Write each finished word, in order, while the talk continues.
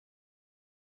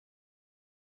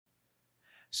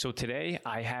So today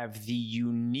I have the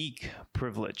unique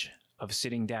privilege of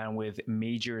sitting down with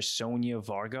Major Sonia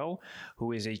Vargo,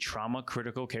 who is a trauma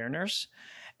critical care nurse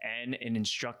and an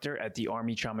instructor at the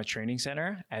Army Trauma Training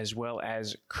Center, as well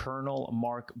as Colonel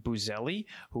Mark Buzelli,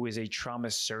 who is a trauma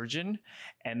surgeon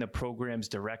and the program's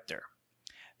director.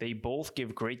 They both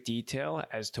give great detail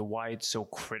as to why it's so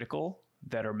critical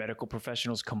that our medical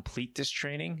professionals complete this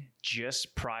training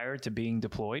just prior to being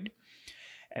deployed.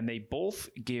 And they both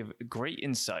give great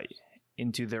insight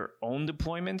into their own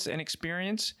deployments and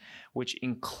experience, which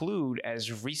include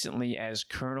as recently as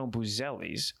Colonel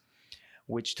Buzelli's,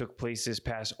 which took place this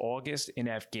past August in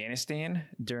Afghanistan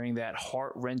during that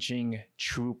heart-wrenching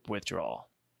troop withdrawal.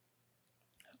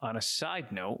 On a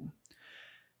side note,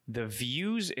 the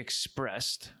views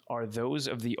expressed are those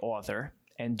of the author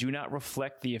and do not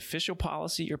reflect the official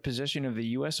policy or position of the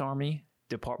U.S. Army,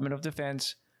 Department of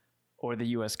Defense, or the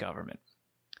U.S. government.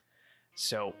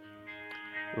 So,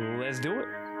 let's do it.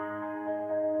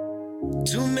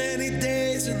 Too many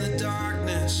days in the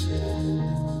darkness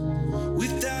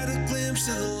without a glimpse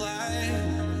of the light.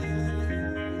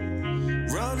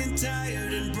 Running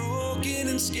tired and broken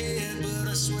and scared, but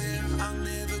I swear I'll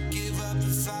never give up the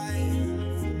fight.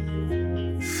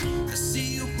 I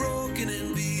see you broken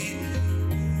and beaten,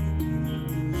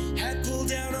 head pulled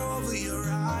down over your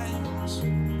eyes.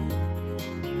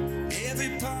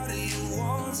 Every part of you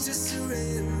wants to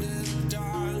surrender,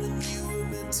 darling, you were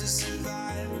meant to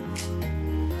survive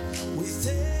with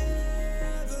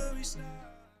every star.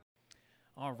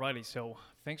 Alrighty, so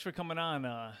thanks for coming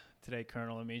on today,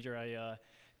 Colonel and Major. I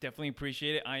definitely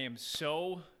appreciate it. I am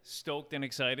so stoked and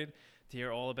excited to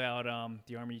hear all about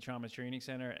the Army Trauma Training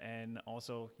Center and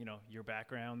also, your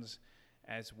backgrounds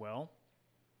as well.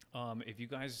 If you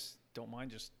guys don't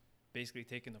mind just basically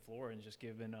taking the floor and just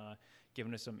giving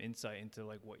us some insight into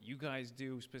like what you guys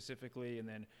do specifically, and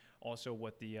then also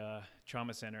what the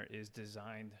trauma center is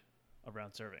designed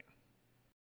around serving.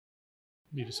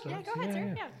 Me to start? Yeah, go ahead,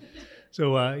 sir. Yeah.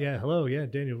 So, hello. Yeah,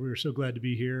 Daniel, we're so glad to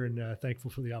be here and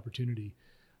thankful for the opportunity.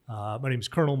 My name is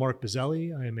Colonel Mark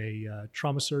Buzelli. I am a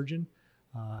trauma surgeon,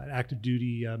 an active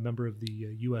duty member of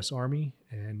the U.S. Army,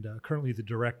 and currently the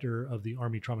director of the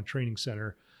Army Trauma Training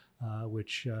Center,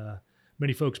 which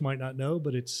many folks might not know,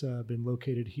 but it's been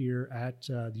located here at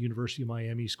the University of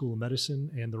Miami School of Medicine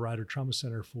and the Ryder Trauma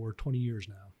Center for 20 years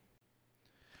now.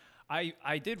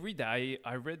 I did read that.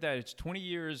 I read that it's 20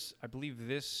 years, I believe,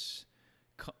 this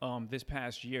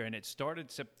past year, and it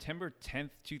started September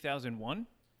 10th, 2001.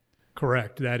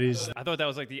 Correct. That is. I thought that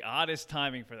was like the oddest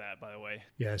timing for that, by the way.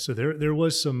 Yeah. So there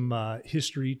was some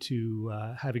history to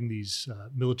having these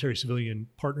military-civilian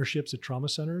partnerships at trauma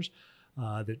centers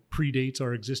that predates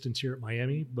our existence here at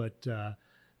Miami, but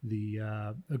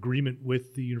the agreement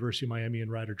with the University of Miami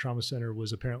and Ryder Trauma Center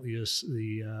was apparently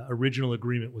the original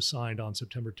agreement was signed on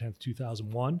September 10th,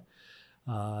 2001.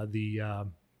 The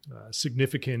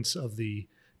significance of the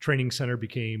training center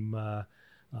became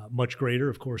much greater,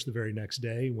 of course, the very next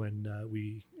day when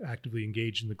we actively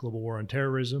engaged in the global war on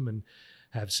terrorism and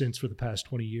have since for the past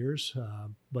 20 years.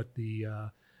 But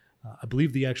I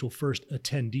believe the actual first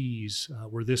attendees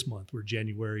were this month, were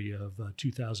January of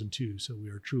 2002. So we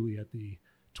are truly at the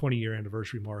 20-year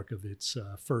anniversary mark of its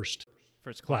first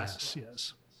class.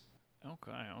 Yes.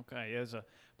 Okay. Yeah, there's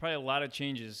probably a lot of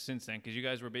changes since then, because you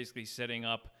guys were basically setting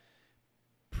up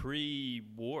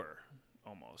pre-war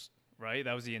almost, right?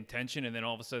 That was the intention, and then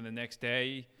all of a sudden the next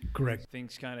day, correct,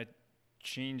 things kind of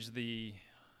changed the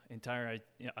entire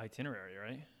itinerary,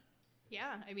 right?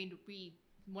 Yeah, I mean,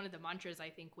 one of the mantras I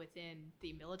think within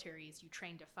the military is you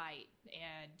train to fight,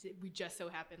 and we just so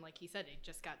happened, like he said, it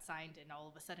just got signed, and all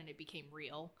of a sudden it became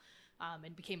real,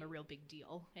 and became a real big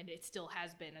deal, and it still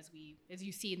has been, as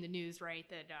you see in the news, right?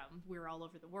 That we're all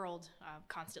over the world,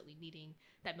 constantly needing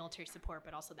that military support,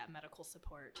 but also that medical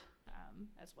support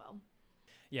as well.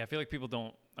 Yeah, I feel like people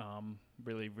don't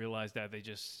really realize that. They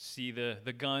just see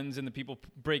the guns and the people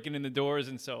breaking in the doors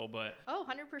and so, but... Oh,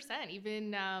 100%.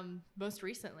 Even most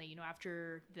recently,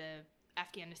 after the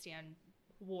Afghanistan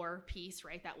war piece,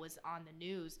 right, that was on the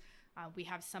news, we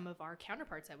have some of our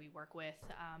counterparts that we work with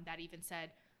that even said,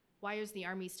 why is the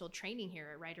Army still training here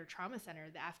at Ryder Trauma Center?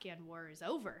 The Afghan war is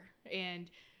over. And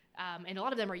a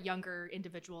lot of them are younger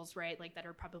individuals, right? Like that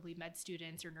are probably med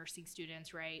students or nursing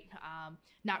students, right?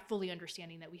 Not fully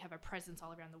understanding that we have a presence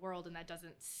all around the world, and that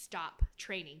doesn't stop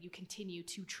training. You continue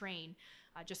to train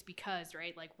just because,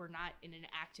 right? Like we're not in an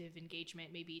active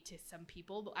engagement maybe to some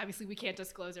people, but obviously we can't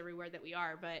disclose everywhere that we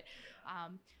are, but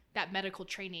that medical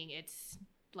training, it's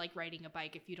like riding a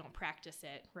bike. If you don't practice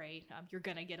it, right, you're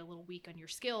going to get a little weak on your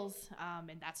skills.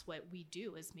 And that's what we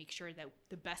do, is make sure that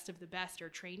the best of the best are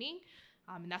training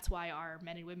And that's why our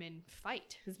men and women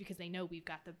fight, is because they know we've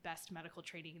got the best medical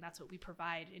training, and that's what we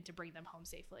provide, and to bring them home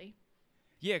safely.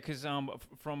 Yeah, because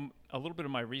from a little bit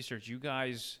of my research, you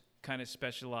guys kind of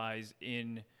specialize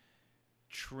in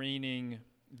training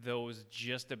those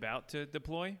just about to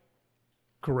deploy.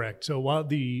 Correct. So while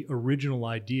the original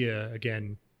idea,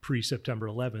 again, pre-September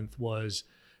 11th, was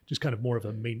just kind of more of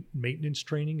a maintenance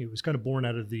training, it was kind of born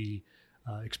out of the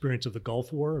experience of the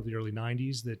Gulf War of the early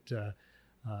 90s that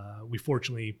we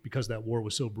fortunately, because that war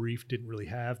was so brief, didn't really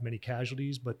have many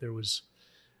casualties, but there was,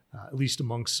 at least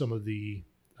amongst some of the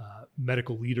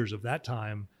medical leaders of that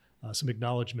time, some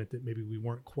acknowledgement that maybe we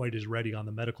weren't quite as ready on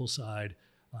the medical side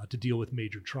to deal with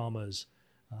major traumas.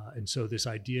 And so this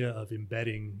idea of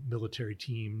embedding military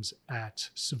teams at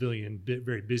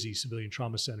very busy civilian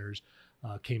trauma centers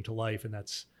came to life. And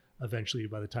that's eventually,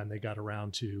 by the time they got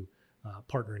around to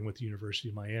partnering with the University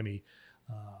of Miami.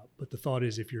 But the thought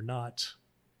is, if you're not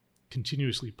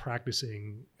continuously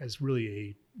practicing as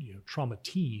really a trauma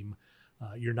team,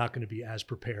 you're not going to be as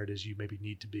prepared as you maybe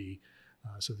need to be.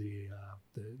 So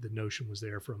the notion was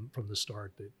there from the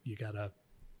start that you gotta,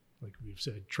 like we've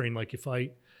said, train like you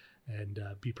fight, and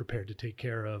be prepared to take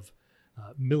care of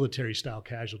military style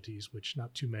casualties, which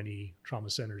not too many trauma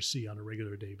centers see on a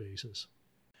regular day basis.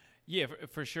 Yeah,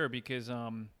 for sure. Because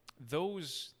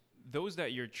those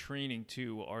that you're training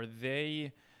to, are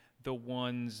they the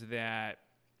ones that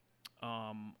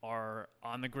are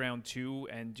on the ground too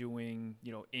and doing,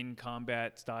 in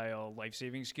combat style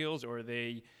life-saving skills, or are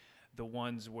they the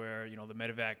ones where, the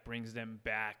medevac brings them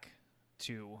back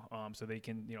to, so they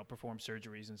can, perform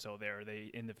surgeries, and so are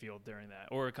they in the field during that,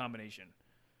 or a combination?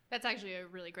 That's actually a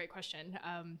really great question.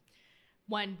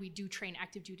 One, we do train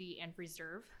active duty and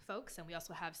reserve folks, and we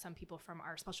also have some people from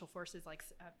our special forces, like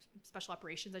special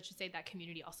operations, I should say. That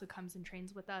community also comes and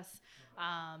trains with us,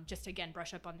 just to, again,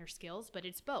 brush up on their skills. But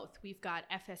it's both. We've got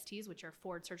FSTs, which are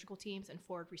forward surgical teams, and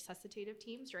forward resuscitative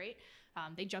teams, right?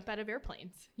 They jump out of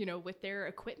airplanes, with their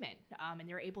equipment, and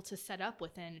they're able to set up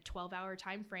within a 12-hour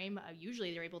time frame.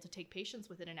 Usually they're able to take patients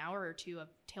within an hour or two of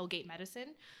tailgate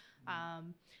medicine.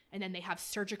 And then they have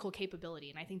surgical capability.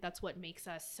 And I think that's what makes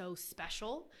us so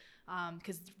special,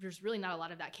 because there's really not a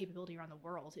lot of that capability around the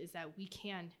world, is that we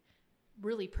can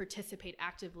really participate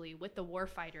actively with the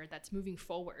warfighter that's moving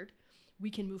forward. We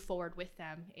can move forward with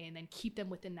them and then keep them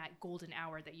within that golden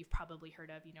hour that you've probably heard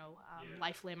of,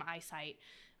 life, limb, eyesight.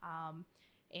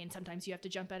 And sometimes you have to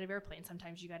jump out of airplanes.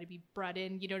 Sometimes you got to be brought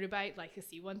in, to buy like a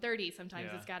C-130.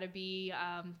 Sometimes it's got to be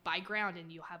by ground, and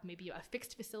you'll have maybe a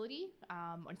fixed facility.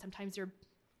 And sometimes they're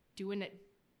doing it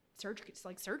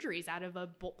surgeries out of a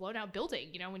blown out building.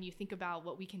 When you think about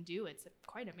what we can do, it's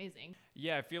quite amazing.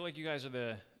 Yeah, I feel like you guys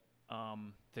are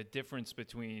the difference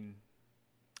between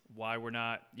why we're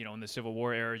not, in the Civil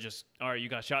War era, just, all right, you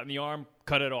got shot in the arm,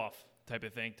 cut it off type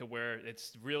of thing, to where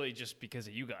it's really just because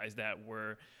of you guys that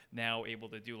we're now able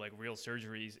to do like real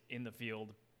surgeries in the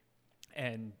field.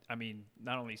 And I mean,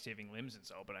 not only saving limbs and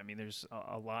so, but I mean, there's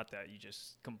a lot that you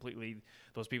just completely,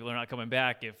 those people are not coming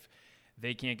back if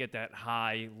they can't get that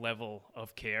high level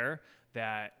of care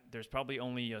that there's probably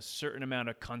only a certain amount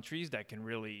of countries that can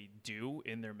really do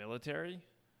in their military,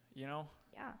 Yeah.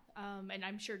 And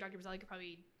I'm sure Dr. Brazali could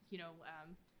probably,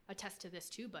 attest to this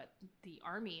too, but the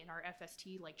Army and our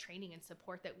FST training and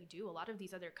support that we do, a lot of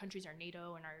these other countries, our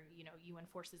NATO and our UN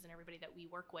forces and everybody that we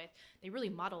work with, they really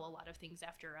model a lot of things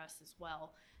after us as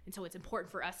well. And so it's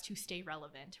important for us to stay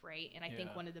relevant, right? And I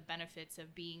think one of the benefits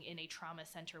of being in a trauma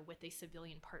center with a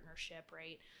civilian partnership,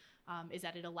 right, is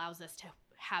that it allows us to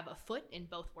have a foot in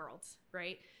both worlds,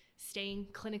 right? Staying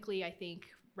clinically, I think,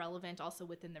 relevant also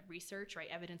within the research, right?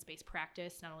 Evidence-based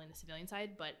practice, not only on the civilian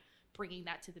side, but bringing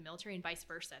that to the military and vice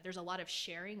versa. There's a lot of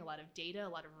sharing, a lot of data, a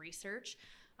lot of research.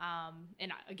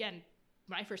 And again,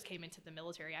 when I first came into the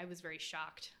military, I was very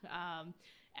shocked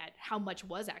at how much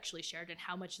was actually shared and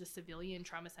how much the civilian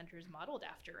trauma centers modeled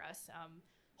after us.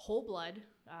 Whole blood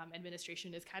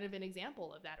administration is kind of an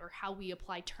example of that, or how we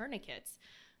apply tourniquets.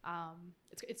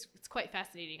 It's quite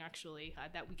fascinating, actually,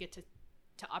 that we get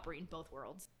to operate in both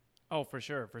worlds. Oh, for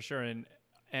sure.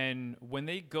 And when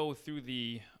they go through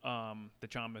the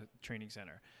trauma training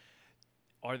center,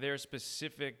 are there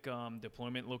specific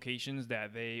deployment locations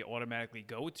that they automatically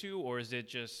go to, or is it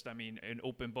just, an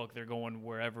open book, they're going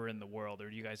wherever in the world, or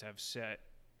do you guys have set,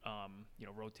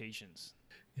 rotations?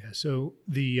 Yeah, so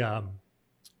the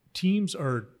teams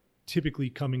are typically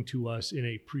coming to us in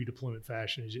a pre-deployment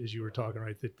fashion, as you were talking,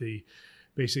 right? That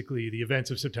basically the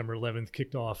events of September 11th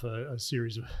kicked off a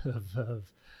series of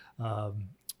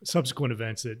subsequent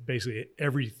events that basically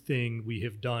everything we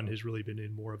have done has really been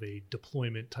in more of a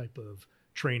deployment type of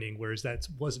training, whereas that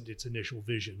wasn't its initial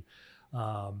vision.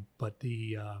 But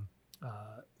the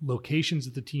locations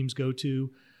that the teams go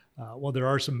to, while there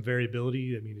are some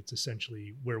variability, I mean, it's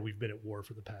essentially where we've been at war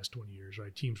for the past 20 years,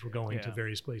 right? Teams were going to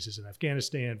various places in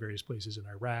Afghanistan, various places in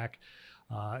Iraq,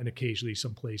 and occasionally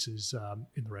some places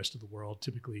in the rest of the world,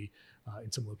 typically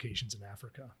in some locations in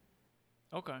Africa.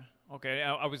 Okay.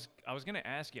 I was going to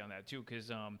ask you on that too,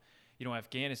 because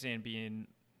Afghanistan being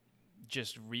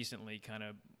just recently kind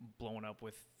of blown up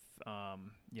with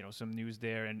some news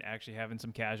there, and actually having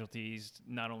some casualties,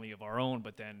 not only of our own,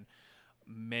 but then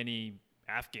many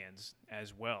Afghans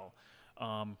as well.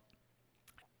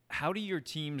 How do your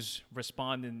teams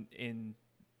respond in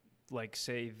like,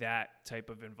 say, that type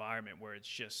of environment where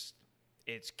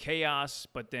it's chaos,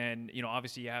 but then,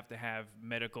 obviously you have to have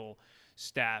medical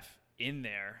staff in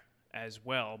there as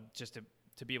well, just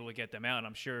to be able to get them out. And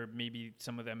I'm sure maybe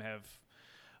some of them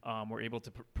were able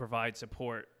to provide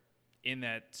support in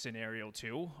that scenario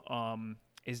too.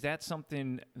 Is that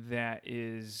something that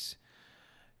is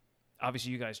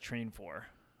obviously you guys train for,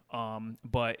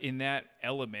 but in that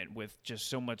element with just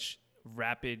so much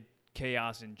rapid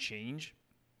chaos and change,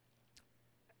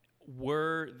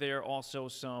 were there also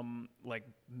some like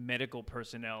medical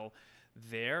personnel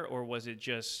there, or was it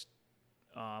just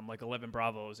like 11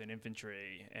 Bravos and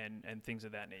infantry and things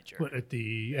of that nature? What, at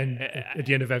the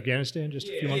end of Afghanistan, just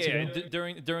a few months ago?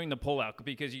 During the pullout,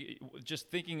 because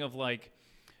just thinking of like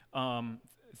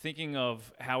thinking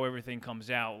of how everything comes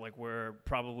out, like we're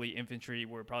probably infantry,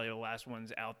 we're probably the last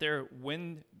ones out there.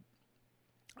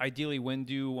 Ideally, when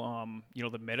do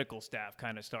the medical staff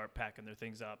kind of start packing their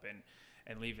things up and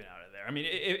leaving out of there? I mean,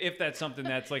 if that's something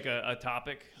that's like a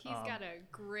topic. He's got a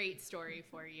great story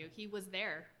for you. He was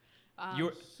there.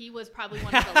 He was probably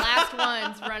one of the last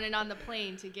ones running on the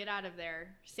plane to get out of there,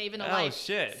 saving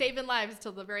saving lives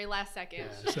till the very last second.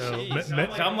 Yeah, so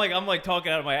I'm like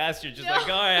talking out of my ass here, just like, all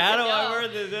right, how do I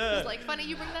word this? It's like funny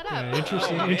you bring that up. Yeah,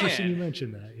 interesting you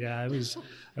mentioned that. Yeah, I was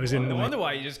in. No wonder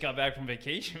why you just got back from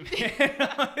vacation, man.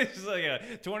 It's like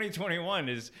 2021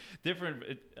 is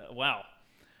different. Wow.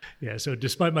 Yeah, so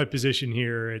despite my position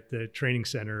here at the training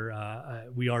center,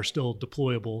 we are still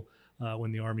deployable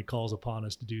when the Army calls upon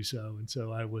us to do so. And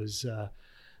so I was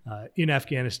in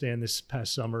Afghanistan this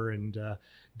past summer and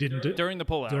during the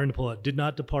pullout. Did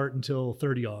not depart until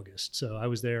 30 August. So I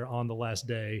was there on the last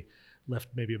day, left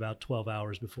maybe about 12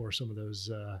 hours before some of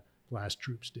those last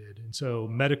troops did. And so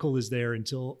medical is there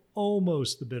until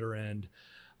almost the bitter end.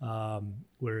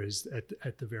 Whereas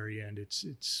at the very end,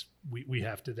 we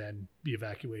have to then be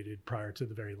evacuated prior to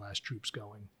the very last troops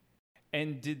going.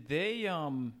 And did they?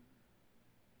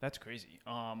 That's crazy.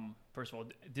 First of all,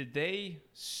 did they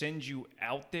send you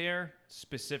out there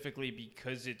specifically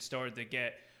because it started to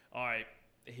get, all right,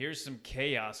 here's some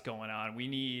chaos going on. We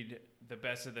need the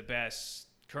best of the best.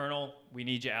 Colonel, we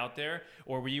need you out there.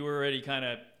 Or were you already kind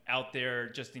of out there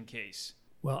just in case?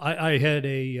 Well, I had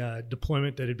a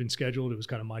deployment that had been scheduled. It was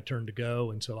kind of my turn to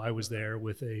go. And so I was there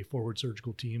with a forward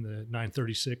surgical team, the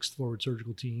 936th Forward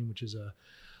Surgical Team, which is a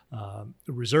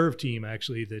reserve team,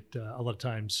 actually, that a lot of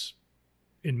times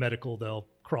in medical, they'll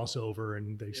cross over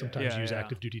and they sometimes use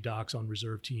active duty docs on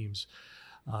reserve teams.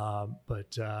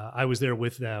 But I was there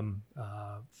with them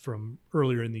from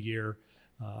earlier in the year.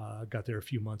 Got there a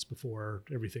few months before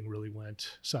everything really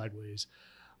went sideways.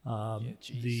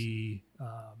 The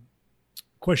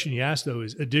question you asked, though,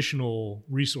 is additional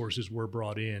resources were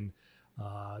brought in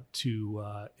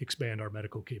to expand our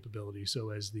medical capability.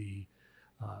 So as the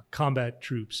combat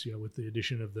troops, with the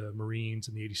addition of the Marines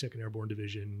and the 82nd Airborne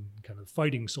Division, kind of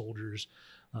fighting soldiers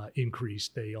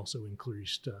increased, they also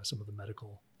increased some of the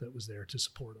medical that was there to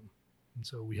support them. And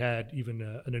so we had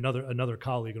even another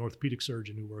colleague, an orthopedic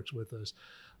surgeon who works with us,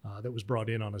 that was brought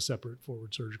in on a separate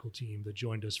forward surgical team that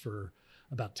joined us for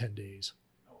about 10 days.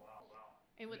 Oh, wow.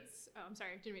 And I'm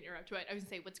sorry, I didn't mean to interrupt you. I was going to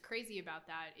say, what's crazy about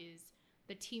that is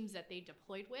the teams that they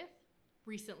deployed with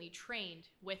recently trained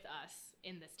with us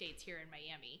in the States here in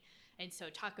Miami. And so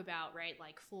talk about, right,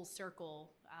 like full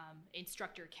circle,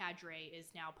 instructor cadre is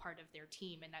now part of their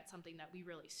team. And that's something that we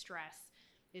really stress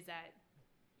is that,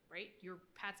 right, your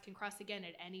paths can cross again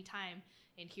at any time.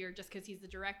 And here, just because he's the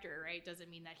director, right, doesn't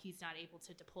mean that he's not able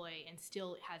to deploy and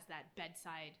still has that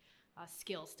bedside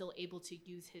skill, still able to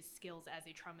use his skills as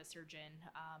a trauma surgeon,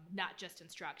 not just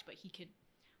instruct, but he could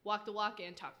walk the walk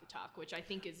and talk the talk, which I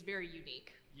think is very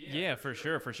unique. Yeah, for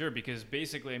sure. Because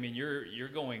basically, I mean, you're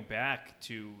going back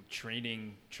to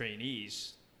training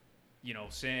trainees,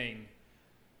 saying,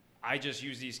 I just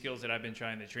use these skills that I've been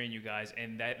trying to train you guys,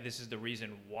 and that this is the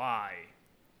reason why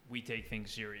we take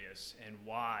things serious and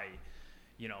why,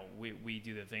 we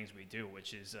do the things we do,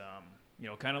 which is,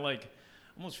 kind of like,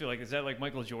 almost feel like, is that like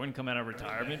Michael Jordan coming out of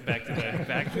retirement back to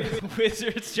the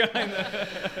Wizards, John?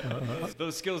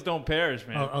 Those skills don't perish,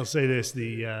 man. I'll say this: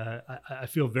 I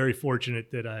feel very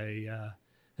fortunate that I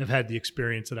have had the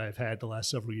experience that I've had the last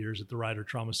several years at the Ryder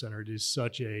Trauma Center. It is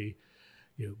such a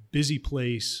busy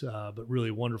place, but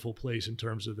really wonderful place in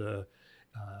terms of the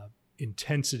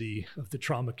intensity of the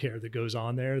trauma care that goes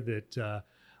on there. That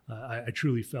I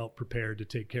truly felt prepared to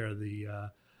take care of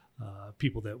the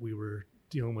people that we were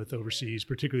dealing with overseas,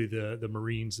 particularly the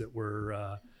Marines that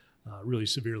were really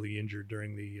severely injured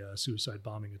during the suicide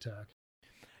bombing attack.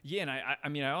 Yeah, and I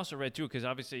mean, I also read too, because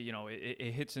obviously,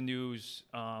 it hits the news.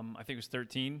 I think it was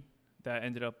 13 that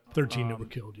ended up 13 that were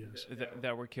killed. Yes,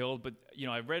 that were killed. But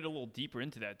I read a little deeper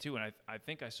into that too, and I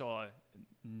think I saw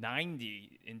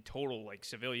 90 in total, like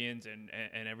civilians and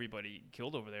everybody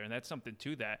killed over there, and that's something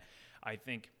too that I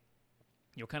think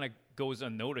kind of goes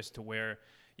unnoticed, to where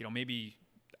maybe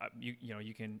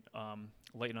you can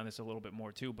lighten on this a little bit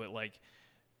more too. But like,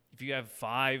 if you have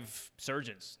 5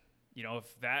 surgeons,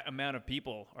 if that amount of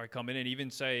people are coming in, even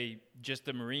say just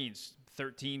the Marines,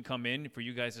 13 come in for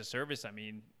you guys to service. I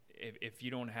mean, if you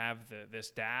don't have the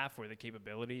staff or the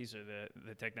capabilities or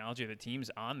the technology or the teams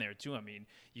on there too, I mean,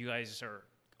 you guys are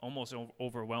almost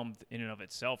overwhelmed in and of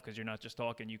itself, because you're not just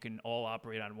talking, you can all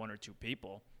operate on 1 or 2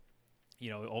 people.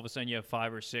 All of a sudden you have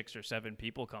 5 or 6 or 7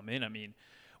 people come in. I mean,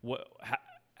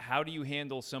 how do you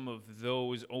handle some of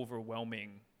those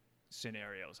overwhelming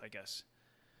scenarios, I guess?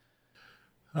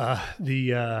 I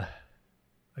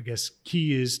guess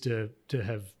key is to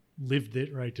have lived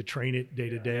it, right? To train it day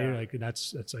to day. Yeah. Like, and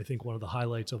that's I think one of the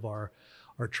highlights of our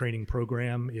training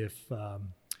program. If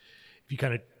you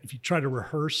try to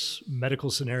rehearse medical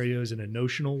scenarios in a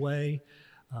notional way,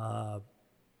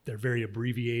 they're very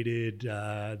abbreviated.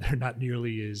 They're not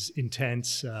nearly as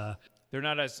intense. They're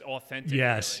not as authentic.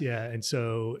 Yes, really. yeah. And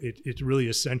so it's really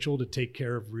essential to take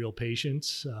care of real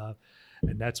patients.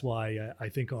 And that's why I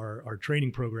think our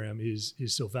training program is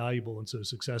so valuable and so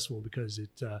successful, because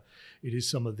it is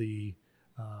some of the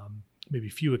maybe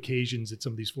few occasions that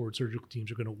some of these forward surgical teams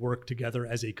are going to work together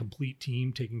as a complete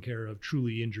team, taking care of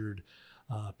truly injured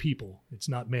people. It's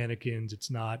not mannequins. It's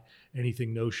not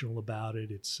anything notional about it.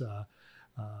 It's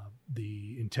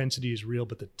the intensity is real,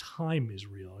 but the time is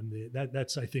real. And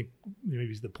that's, I think,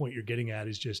 maybe the point you're getting at,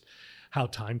 is just how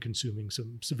time consuming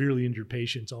some severely injured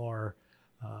patients are.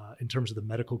 In terms of the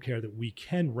medical care that we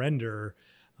can render,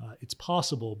 it's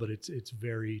possible, but it's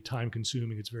very time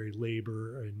consuming. It's very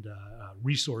labor and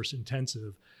resource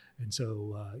intensive. And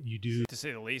so you do, to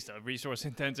say the least, resource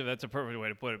intensive. That's a perfect way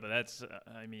to put it. But that's,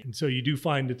 and so you do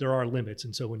find that there are limits.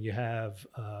 And so when you have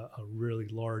a really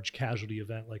large casualty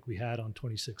event like we had on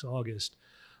 26 August,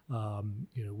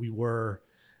 we were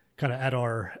kind of at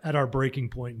our breaking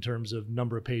point in terms of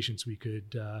number of patients we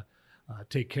could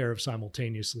take care of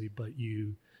simultaneously, but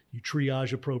you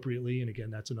triage appropriately. And again,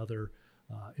 that's another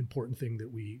important thing that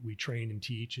we train and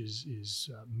teach is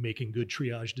making good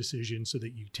triage decisions so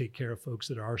that you take care of folks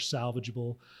that are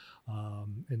salvageable,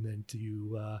 and then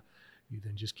you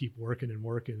then just keep working and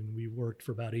working. And we worked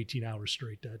for about 18 hours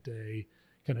straight that day,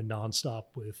 kind of nonstop,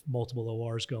 with multiple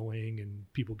ORs going and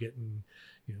people getting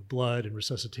blood and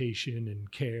resuscitation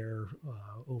and care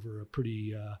over a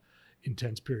pretty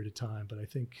intense period of time. But I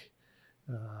think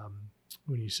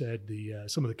when you said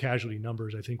some of the casualty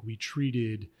numbers, I think we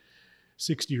treated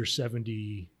 60 or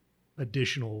 70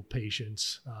 additional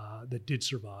patients that did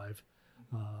survive.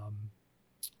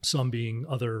 Some being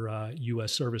other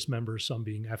U.S. service members, some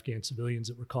being Afghan civilians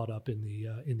that were caught up in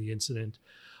the incident,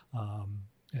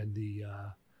 and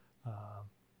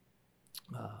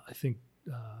I think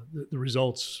the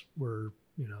results were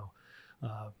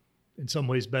in some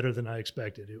ways better than I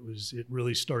expected. It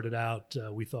really started out,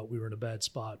 we thought we were in a bad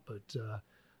spot, but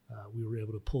we were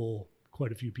able to pull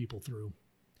quite a few people through.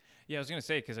 Yeah, I was going to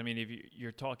say, because, I mean, if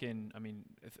you're talking, I mean,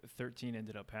 13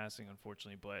 ended up passing,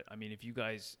 unfortunately, but, I mean, if you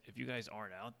guys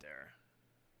aren't out there,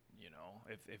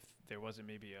 if there wasn't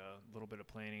maybe a little bit of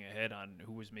planning ahead on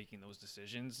who was making those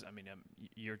decisions, I mean,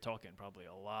 you're talking probably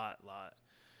a lot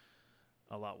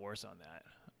worse on that.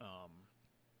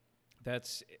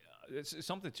 It's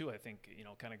something too, I think,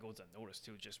 kind of goes unnoticed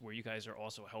too, just where you guys are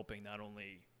also helping not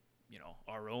only,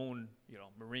 our own,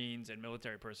 Marines and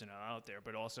military personnel out there,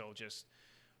 but also just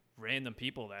random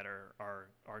people that are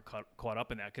caught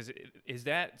up in that. Because is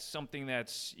that something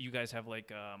that's, you guys have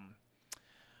like,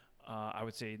 I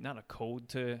would say not a code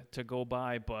to go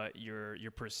by, but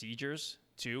your procedures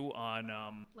too on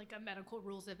like a medical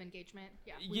rules of engagement.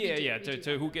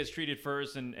 To who gets treated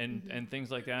first and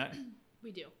things like that.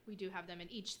 We do have them,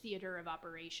 in each theater of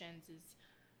operations is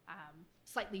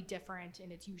slightly different,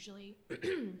 and it's usually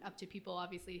up to people,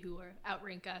 obviously, who are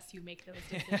outrank us who make those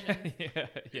decisions.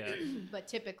 Yeah. But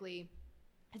typically,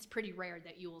 it's pretty rare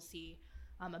that you will see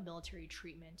a military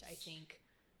treatment, I think,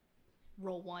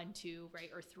 role 1, 2, right,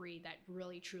 or 3 that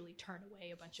really truly turn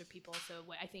away a bunch of people. So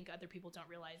what I think other people don't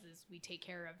realize is we take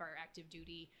care of our active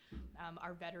duty,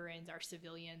 our veterans, our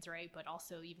civilians, right, but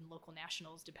also even local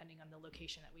nationals, depending on the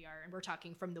location that we are. And we're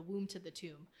talking from the womb to the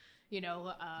tomb,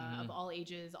 of all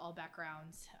ages, all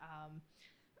backgrounds.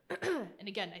 And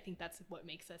again, I think that's what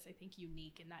makes us, I think,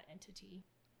 unique in that entity.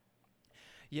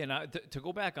 Yeah, now to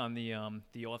go back on the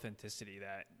authenticity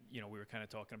that we were kind of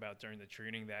talking about during the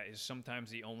training, that is sometimes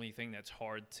the only thing that's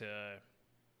hard to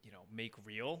make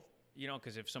real.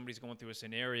 Because if somebody's going through a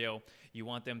scenario, you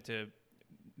want them to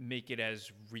make it as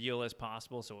real as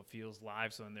possible so it feels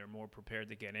live, so then they're more prepared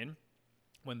to get in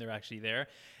when they're actually there.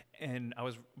 And I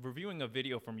was reviewing a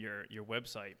video from your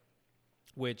website,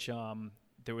 which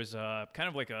there was a kind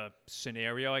of like a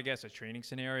scenario, I guess, a training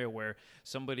scenario where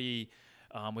somebody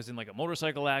was in like a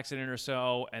motorcycle accident or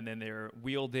so, and then they're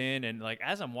wheeled in, and like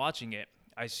as I'm watching it,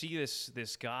 I see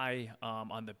this guy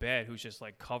on the bed who's just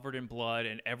like covered in blood,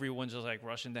 and everyone's just like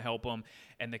rushing to help him,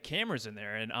 and the camera's in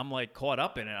there, and I'm like caught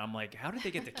up in it. I'm like, how did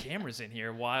they get the cameras in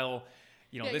here while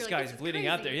this guy's this bleeding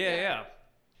out there? Yeah.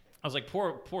 I was like,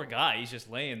 poor guy. He's just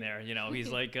laying there. He's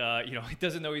like, he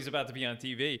doesn't know he's about to be on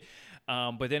TV.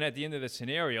 But then at the end of the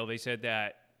scenario, they said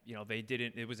that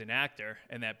it was an actor,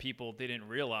 and that people didn't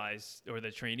realize, or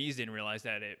the trainees didn't realize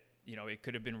that it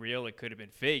could have been real, it could have been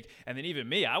fake. And then even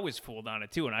me, I was fooled on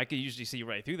it too, and I could usually see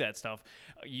right through that stuff.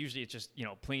 Usually it's just,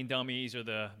 plain dummies, or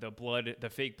the blood, the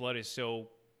fake blood is so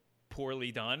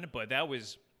poorly done, but that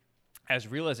was as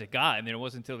real as it got. And then it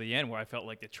wasn't until the end where I felt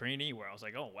like the trainee, where I was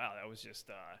like, oh wow, that was just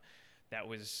that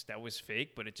was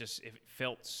fake, but it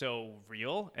felt so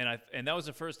real. And that was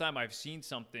the first time I've seen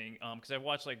something, because I've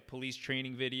watched like police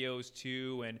training videos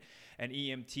too, and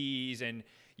EMTs, and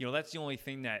that's the only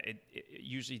thing that it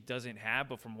usually doesn't have.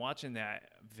 But from watching that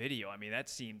video, I mean, that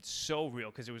seemed so real,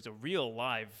 because it was a real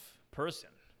live person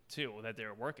too that they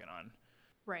were working on.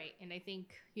 Right. And I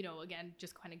think, again,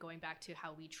 just kind of going back to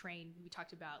how we train, we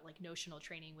talked about like notional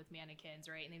training with mannequins,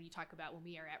 right? And then you talk about when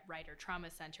we are at Ryder Trauma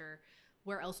Center,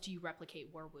 where else do you replicate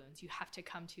war wounds? You have to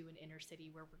come to an inner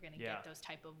city where we're going to get those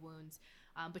type of wounds.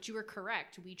 But you were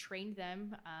correct. We trained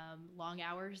them long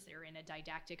hours. They're in a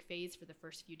didactic phase for the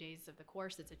first few days of the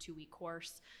course. It's a 2-week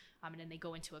course. And then they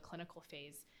go into a clinical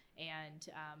phase. And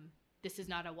this is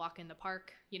not a walk in the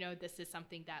park. This is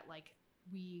something that like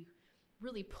we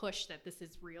really push, that this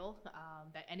is real,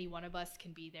 that any one of us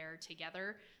can be there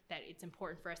together, that it's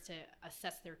important for us to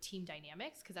assess their team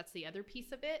dynamics, because that's the other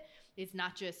piece of it, is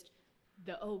not just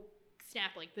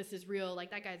snap, like this is real, like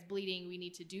that guy's bleeding, we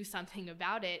need to do something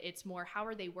about it. It's more, how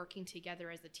are they working together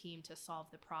as a team to solve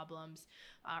the problems,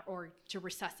 or to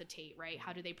resuscitate, right?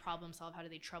 How do they problem solve? How do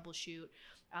they troubleshoot?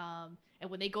 And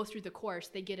when they go through the course,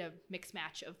 they get a mix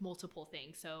match of multiple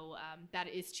things. So that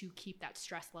is to keep that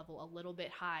stress level a little bit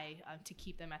high, to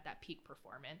keep them at that peak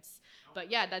performance.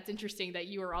 But yeah, that's interesting that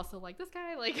you were also like, this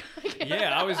guy, like.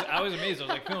 Yeah, I was amazed. I was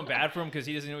like feeling bad for him, because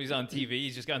he doesn't know he's on TV.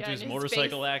 He's just gotten through his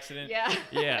motorcycle accident.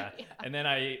 Yeah. And then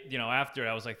after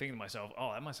I was like thinking to myself,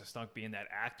 oh, that must have stunk being that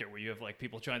actor where you have like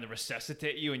people trying to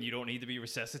resuscitate you, and you don't need to be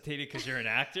resuscitated because you're an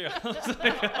actor. I was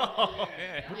like, oh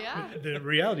man. Yeah. The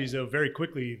reality is, though, very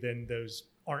quickly, then those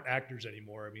aren't actors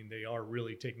anymore. I mean, they are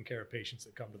really taking care of patients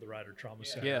that come to the Ryder Trauma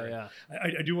Center. Yeah.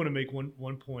 I do want to make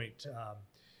one point.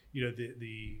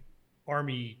 The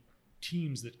Army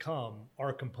teams that come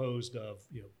are composed of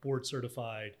board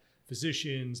certified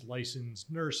physicians,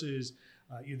 licensed nurses.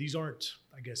 These aren't,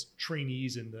 I guess,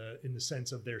 trainees in the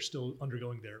sense of they're still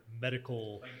undergoing their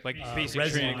medical like basic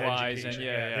training wise, and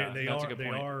they that's a good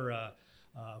point. are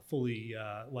fully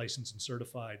licensed and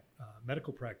certified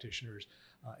medical practitioners.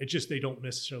 It's just they don't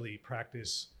necessarily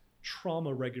practice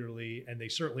trauma regularly, and they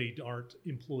certainly aren't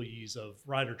employees of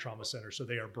Ryder Trauma Center. So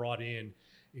they are brought in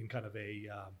kind of a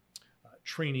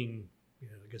training,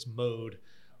 I guess, mode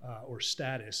or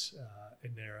status,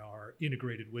 and they are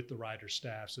integrated with the Ryder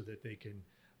staff so that they can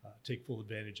take full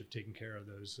advantage of taking care of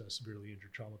those severely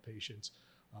injured trauma patients,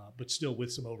 but still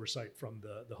with some oversight from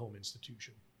the home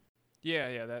institution.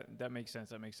 Yeah, that makes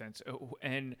sense.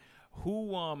 And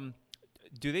who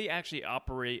do they actually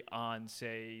operate on,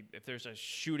 say, if there's a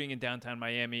shooting in downtown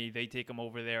Miami, they take them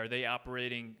over there? Are they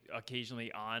operating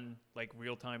occasionally on like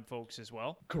real-time folks as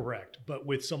well? Correct. But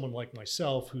with someone like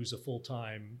myself, who's a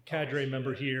full-time cadre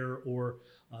member here, or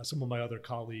some of my other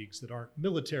colleagues that aren't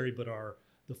military but are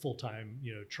the full-time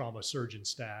trauma surgeon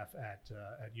staff at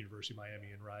University of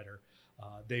Miami and Ryder,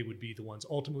 they would be the ones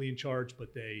ultimately in charge,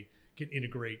 but they can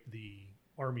integrate the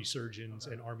Army surgeons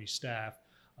and Army staff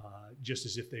just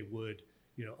as if they would,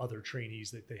 other trainees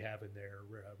that they have in their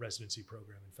residency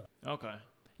program. In fact. Okay.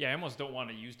 Yeah, I almost don't want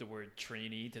to use the word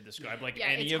trainee to describe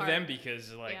it's of hard. them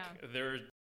because they're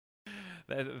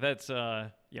that's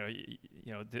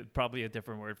probably a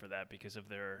different word for that because of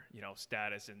their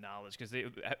status and knowledge because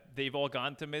they've all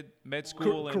gone to med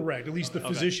school. Correct. At least the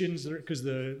physicians, because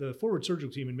the forward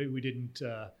surgical team, and maybe we didn't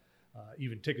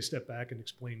even take a step back and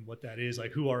explain what that is,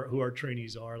 like who our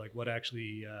trainees are, like what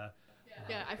actually.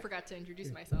 Yeah, I forgot to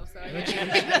introduce myself. So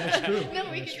That's true.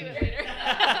 No, we can do it later.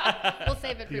 We'll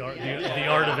save it for the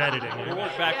art of editing. We'll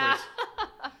work backwards.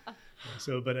 Yeah.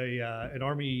 So, but an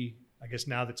Army, I guess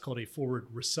now that's called a forward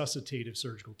resuscitative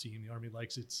surgical team. The Army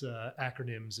likes its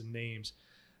acronyms and names,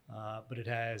 but it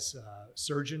has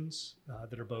surgeons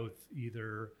that are both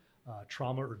either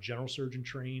trauma or general surgeon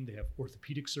trained. They have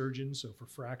orthopedic surgeons, so for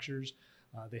fractures.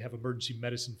 They have emergency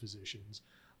medicine physicians.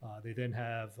 They then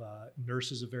have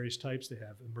nurses of various types. They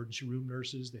have emergency room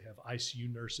nurses. They have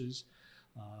ICU nurses.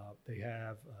 They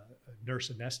have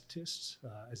nurse anesthetists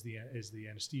as the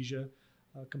anesthesia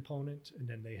component, and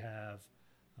then they have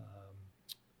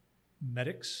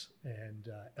medics and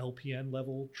LPN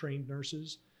level trained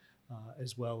nurses,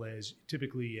 as well as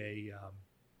typically a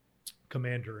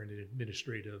commander and an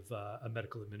administrative, a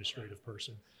medical administrative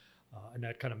person, and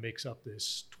that kind of makes up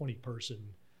this 20-person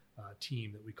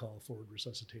team that we call a forward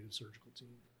resuscitative surgical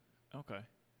team. Okay.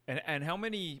 And how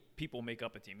many people make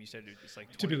up a team? You said it's like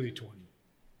 20? Typically 20.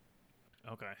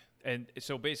 Okay. And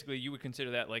so basically you would consider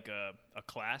that like a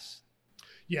class?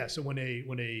 Yeah. So when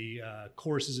a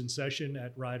course is in session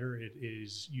at Ryder, it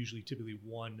is usually typically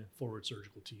one forward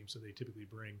surgical team. So they typically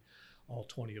bring all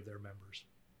 20 of their members.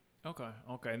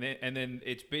 Okay. And then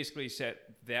it's basically set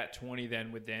that 20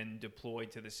 then would then deploy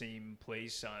to the same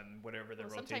place on whatever the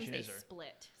rotation is? Sometimes they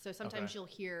split. So sometimes you'll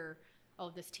hear,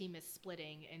 oh, this team is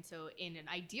splitting. And so in an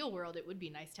ideal world, it would be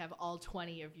nice to have all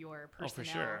 20 of your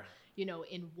personnel,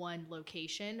 in one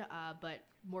location. But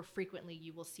more frequently,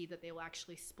 you will see that they will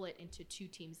actually split into two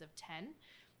teams of 10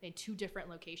 in two different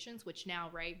locations, which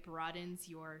now, broadens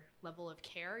your level of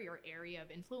care, your area of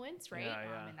influence, right?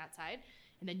 In that side.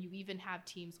 And then you even have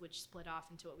teams which split off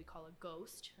into what we call a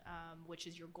ghost, which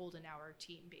is your golden hour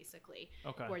team, basically,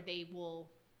 where they will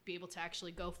be able to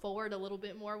actually go forward a little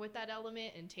bit more with that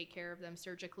element and take care of them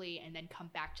surgically and then come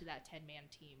back to that 10-man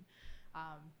team.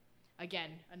 Again,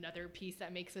 another piece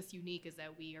that makes us unique is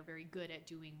that we are very good at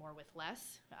doing more with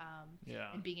less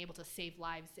and being able to save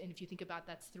lives. And if you think about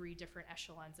that's 3 different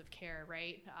echelons of care,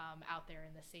 right, out there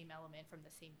in the same element from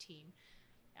the same team.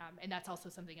 And that's also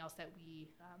something else that we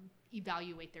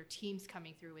evaluate their teams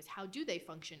coming through is how do they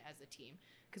function as a team?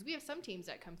 Because we have some teams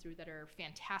that come through that are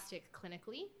fantastic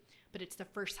clinically, but it's the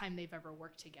first time they've ever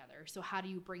worked together. So how do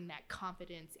you bring that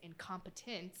confidence and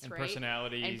competence, and right?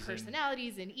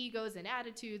 personalities and egos and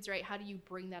attitudes, right? How do you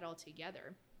bring that all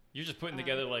together? You're just putting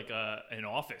together like an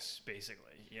office,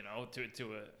 basically,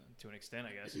 to an extent,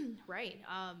 I guess. Right.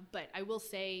 But I will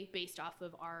say, based off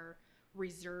of our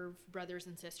reserve brothers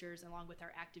and sisters along with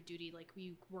our active duty, like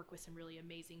we work with some really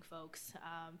amazing folks,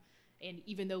 and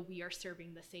even though we are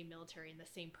serving the same military and the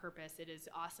same purpose, it is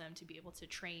awesome to be able to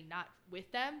train not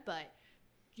with them but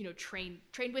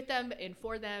train with them and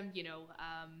for them,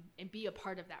 and be a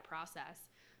part of that process.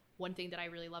 One thing that I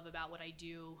really love about what I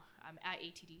do at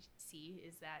ATDC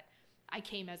is that I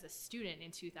came as a student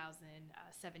in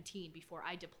 2017 before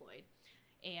I deployed.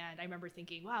 And I remember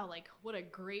thinking, wow, like what a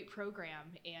great program.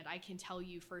 And I can tell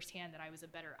you firsthand that I was a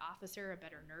better officer, a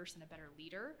better nurse, and a better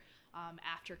leader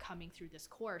after coming through this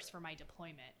course for my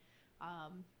deployment.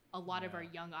 A lot of our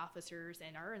young officers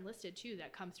and are enlisted too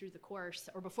that come through the course,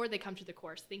 or before they come to the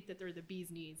course, think that they're the bee's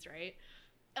knees, right?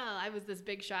 I was this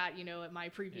big shot, at my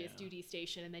previous duty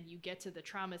station. And then you get to the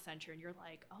trauma center and you're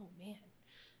like, oh man,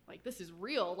 like this is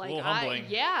real. Like,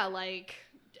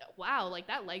 wow, like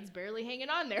that leg's barely hanging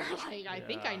on there. Like, I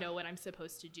think I know what I'm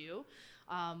supposed to do.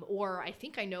 Or I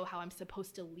think I know how I'm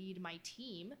supposed to lead my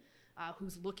team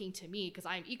who's looking to me, because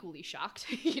I'm equally shocked,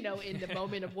 in the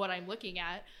moment of what I'm looking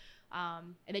at.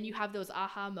 And then you have those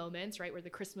aha moments, right, where the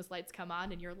Christmas lights come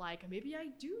on and you're like, maybe I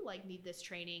do need this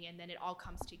training, and then it all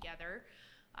comes together.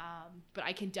 But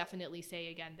I can definitely say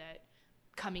again that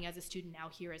coming as a student now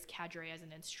here as cadre, as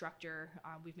an instructor,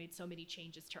 we've made so many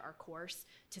changes to our course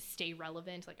to stay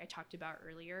relevant, like I talked about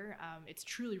earlier. It's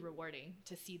truly rewarding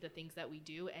to see the things that we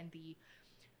do and the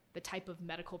type of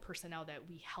medical personnel that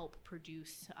we help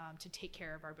produce to take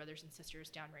care of our brothers and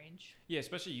sisters downrange. Yeah,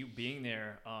 especially you being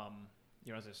there.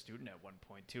 as a student at one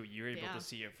point too, you're able Yeah. to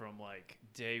see it from like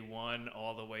day one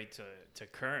all the way to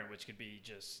current, which could be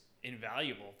just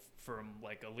invaluable from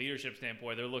like a leadership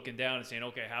standpoint. They're looking down and saying,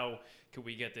 okay, how could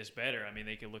we get this better? I mean,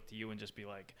 they could look to you and just be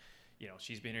like,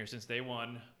 she's been here since day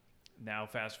one. Now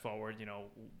fast forward,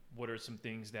 what are some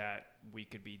things that we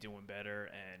could be doing better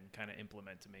and kind of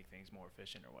implement to make things more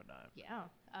efficient or whatnot? Yeah.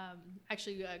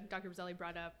 Actually, Dr. Bazzelli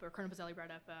brought up, or Colonel Bazzelli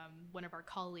brought up, one of our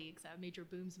colleagues, Major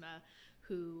Boomsma,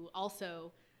 who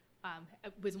also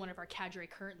was one of our cadre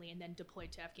currently and then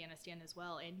deployed to Afghanistan as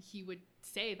well. And he would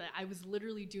say that I was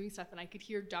literally doing stuff and I could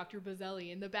hear Dr.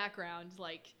 Bazzelli in the background,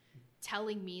 like,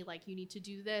 telling me, like, you need to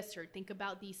do this or think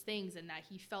about these things, and that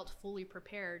he felt fully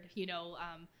prepared,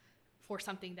 for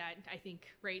something that I think,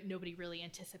 right, nobody really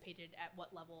anticipated at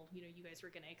what level, you guys were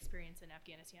going to experience in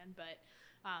Afghanistan. But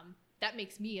that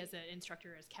makes me as an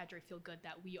instructor, as cadre, feel good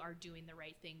that we are doing the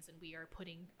right things and we are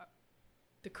putting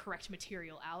the correct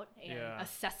material out and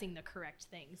assessing the correct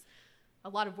things. A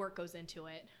lot of work goes into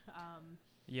it.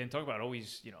 And talk about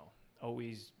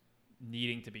always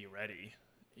needing to be ready.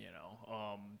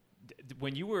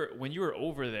 When you were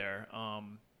over there,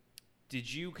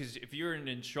 did you, because if you're an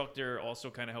instructor also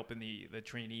kind of helping the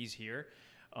trainees here,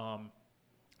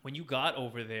 when you got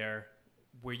over there,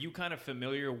 were you kind of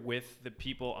familiar with the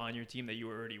people on your team that you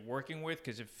were already working with?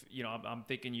 Because if, I'm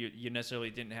thinking you necessarily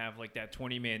didn't have like that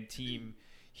 20-man team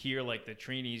here like the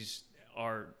trainees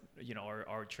are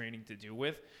training to do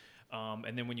with.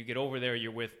 And then when you get over there,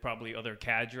 you're with probably other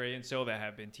cadre and so that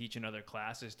have been teaching other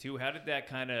classes too. How did that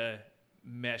kind of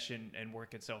mesh and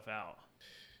work itself out?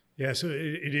 Yeah, so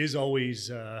it is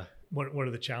always one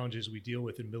of the challenges we deal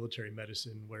with in military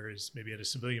medicine, whereas maybe at a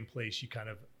civilian place, you kind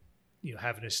of,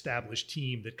 have an established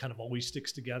team that kind of always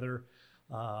sticks together.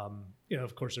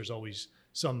 Of course, there's always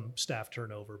some staff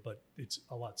turnover, but it's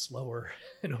a lot slower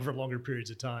and over longer periods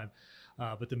of time.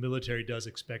 But the military does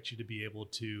expect you to be able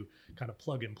to kind of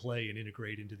plug and play and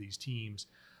integrate into these teams,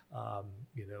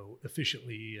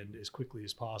 efficiently and as quickly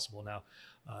as possible. Now,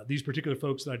 these particular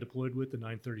folks that I deployed with, the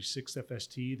 936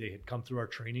 FST, they had come through our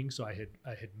training, so I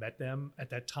had met them. At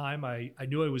that time, I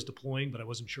knew I was deploying, but I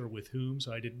wasn't sure with whom,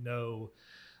 so I didn't know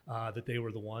that they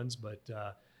were the ones. But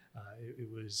it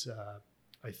was,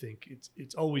 I think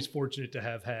it's always fortunate to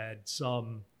have had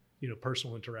some,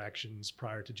 personal interactions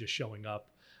prior to just showing up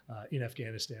in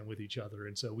Afghanistan with each other.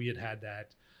 And so we had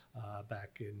that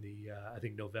back in the, I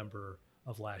think, November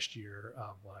of last year.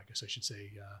 Well, I guess I should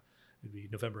say it'd be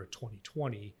November of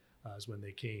 2020 is when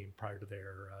they came prior to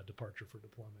their departure for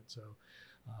deployment. So,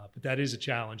 but that is a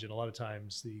challenge. And a lot of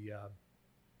times the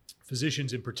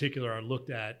physicians in particular are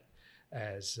looked at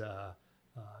as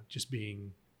just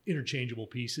being interchangeable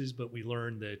pieces, but we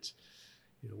learned that,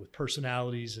 with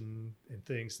personalities and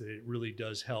things, that it really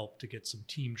does help to get some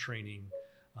team training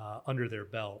under their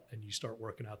belt, and you start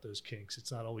working out those kinks.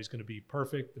 It's not always going to be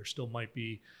perfect. There still might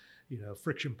be,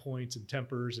 friction points and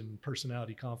tempers and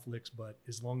personality conflicts, but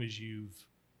as long as you've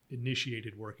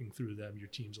initiated working through them, your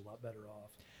team's a lot better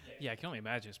off. Yeah, I can only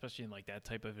imagine, especially in like that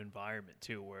type of environment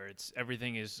too, where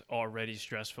everything is already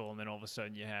stressful, and then all of a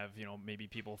sudden you have, maybe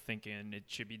people thinking it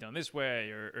should be done this way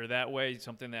or that way,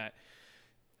 something that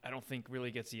I don't think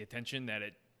really gets the attention that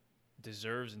it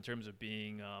deserves in terms of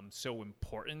being so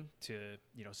important to,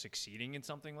 succeeding in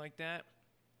something like that.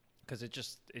 Because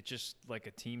it's just like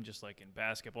a team, just like in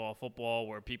basketball, football,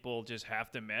 where people just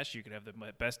have to mesh. You could have the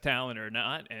best talent or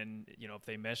not, and if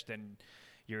they mesh, then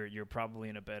you're probably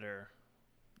in a better,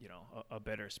 a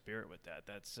better spirit with that.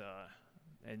 That's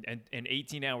and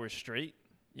 18 hours straight,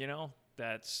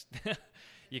 that's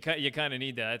you kind of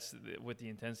need that. That's with the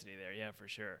intensity there, yeah, for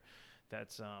sure.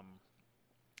 That's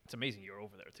it's amazing you're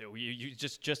over there too. You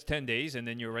just 10 days and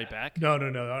then you're right back? No.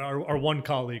 Our one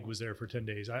colleague was there for 10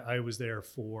 days. I was there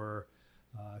for,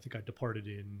 I think I departed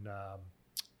in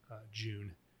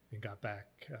June and got back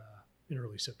in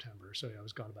early September. So yeah, I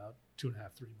was gone about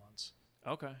 2.5, 3 months.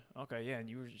 Okay. Yeah. And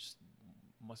you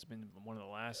must have been one of the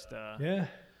last,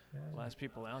 last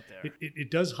people out there. It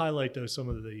does highlight though some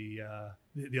of the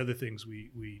other things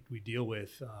we deal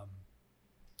with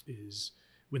is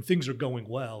when things are going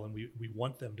well, and we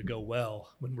want them to go well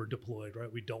when we're deployed, right?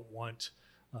 We don't want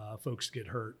folks to get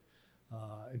hurt.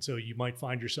 And so you might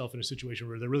find yourself in a situation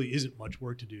where there really isn't much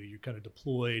work to do. You're kind of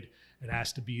deployed and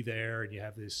asked to be there, and you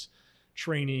have this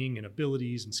training and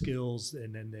abilities and skills,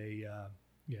 and then they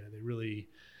really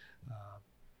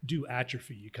do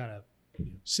atrophy. You kind of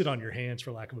sit on your hands,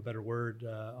 for lack of a better word,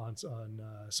 on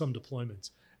some deployments.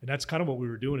 And that's kind of what we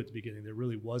were doing at the beginning. There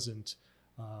really wasn't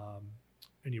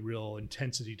any real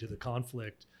intensity to the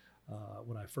conflict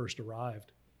when I first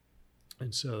arrived.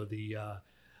 And so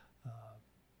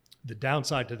The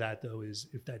downside to that, though, is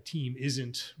if that team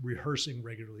isn't rehearsing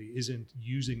regularly, isn't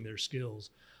using their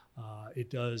skills, it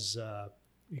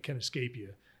can escape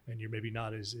you, and you're maybe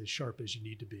not as sharp as you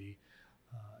need to be.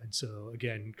 And so,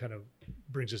 again, kind of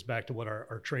brings us back to what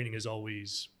our training is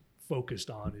always focused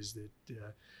on, is that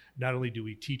not only do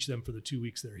we teach them for the 2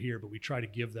 weeks they're here, but we try to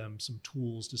give them some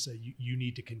tools to say, you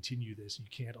need to continue this. You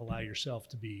can't allow yourself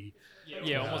to be...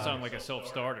 almost on like a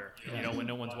self-starter, when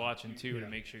no one's watching too, to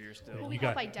make sure you're still... You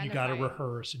got to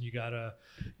rehearse, and you got to,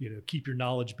 keep your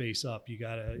knowledge base up. You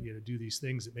got to, do these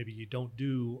things that maybe you don't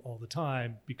do all the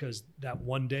time, because that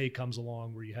one day comes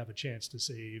along where you have a chance to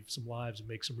save some lives and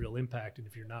make some real impact. And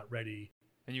if you're not ready...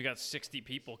 And you got 60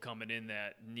 people coming in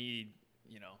that need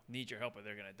your help, or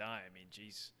they're going to die. I mean,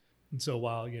 geez. And so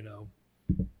while,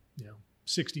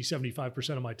 60, 75%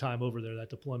 of my time over there, that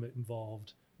deployment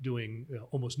involved doing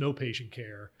almost no patient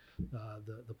care.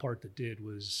 The part that did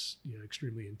was,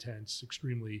 extremely intense,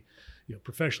 extremely,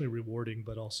 professionally rewarding,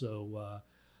 but also,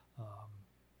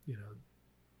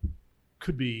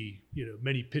 could be,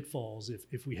 many pitfalls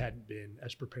if we hadn't been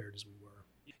as prepared as we were.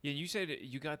 Yeah, you said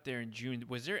you got there in June.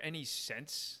 Was there any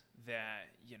sense that,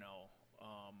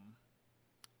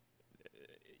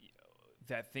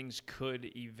 that things could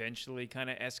eventually kind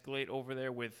of escalate over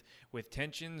there with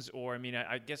tensions? Or, I mean,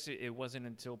 I guess it wasn't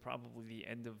until probably the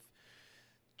end of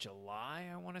July,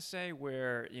 I want to say,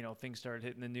 where, things started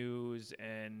hitting the news,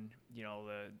 and,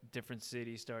 the different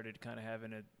cities started kind of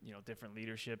having different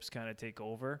leaderships kind of take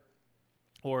over.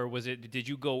 Or did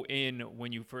you go in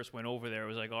when you first went over there? It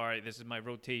was like, all right, this is my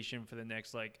rotation for the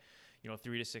next 3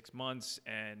 to 6 months.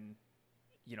 And,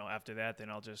 after that, then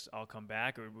I'll come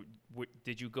back. Or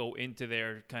did you go into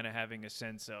there kind of having a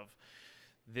sense of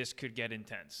this could get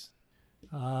intense?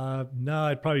 No,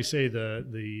 I'd probably say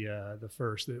the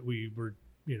first, that we were,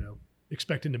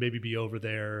 expecting to maybe be over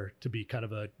there to be kind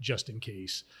of a just in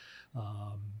case,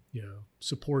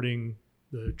 supporting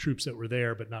the troops that were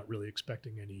there, but not really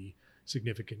expecting any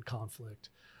significant conflict.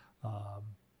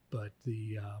 But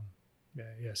the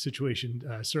situation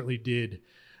certainly did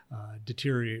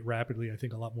deteriorate rapidly. I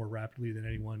think a lot more rapidly than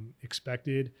anyone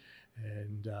expected.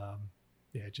 And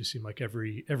it just seemed like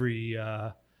every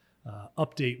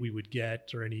update we would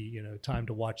get, or any time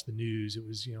to watch the news, it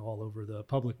was all over the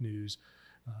public news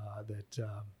that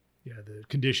the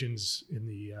conditions in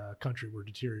the country were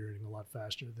deteriorating a lot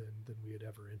faster than we had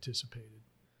ever anticipated.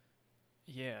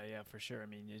 Yeah, for sure. I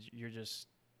mean, you're just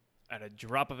at a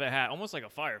drop of a hat, almost like a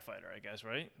firefighter, I guess,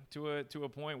 right? To a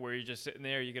point where you're just sitting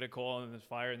there, you get a call and there's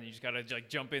fire, and then you just gotta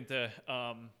jump into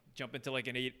like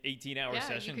an 18-hour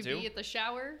session too. Yeah, you could be at the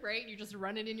shower, right? You're just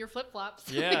running in your flip-flops,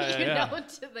 to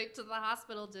the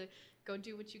hospital to go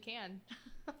do what you can.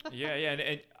 yeah,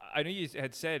 and I know you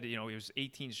had said it was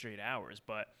 18 straight hours,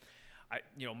 but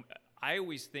I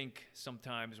always think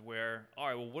sometimes where, all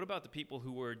right, well, what about the people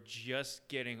who were just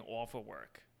getting off of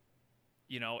work?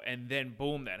 And then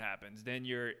boom, that happens. Then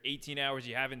you're 18 hours,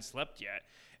 you haven't slept yet.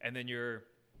 And then you're,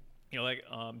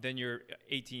 then you're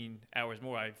 18 hours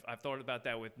more. I've thought about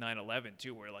that with 9/11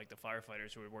 too, where the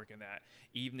firefighters who were working that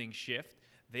evening shift,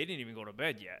 they didn't even go to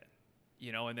bed yet,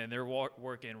 and then they're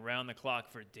working round the clock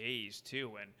for days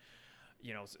too. And,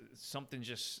 something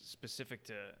just specific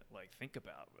to think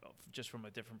about just from a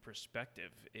different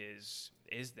perspective is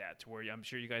that, to where I'm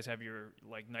sure you guys have your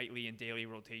nightly and daily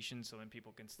rotations, so then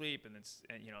people can sleep, and then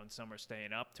and some are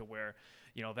staying up, to where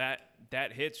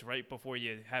that hits right before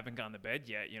you haven't gone to bed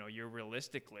yet. You're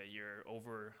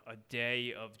over a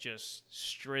day of just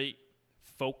straight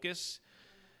focus,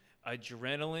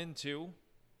 adrenaline too,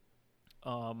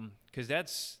 because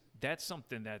that's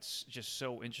something that's just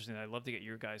so interesting. I'd love to get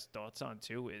your guys' thoughts on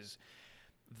too, is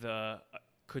the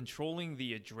controlling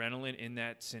the adrenaline in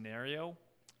that scenario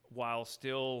while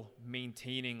still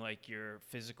maintaining your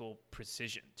physical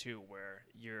precision too, where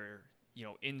you're,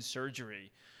 in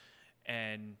surgery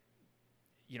and,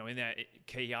 in that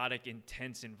chaotic,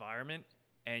 intense environment,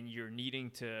 and you're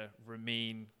needing to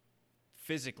remain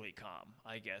physically calm,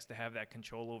 I guess, to have that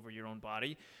control over your own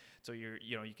body. So you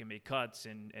can make cuts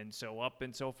and sew up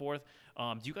and so forth.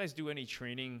 Do you guys do any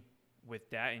training with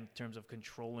that in terms of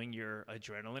controlling your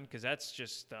adrenaline? Because that's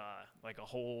just a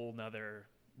whole nother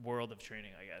world of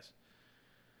training, I guess.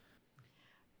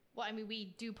 Well, I mean,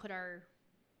 we do put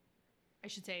I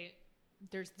should say,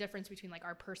 there's a difference between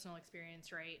our personal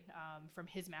experience, right, from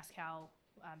his Mascal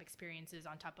experiences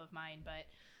on top of mine. But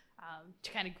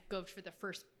to kind of go for the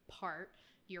first part,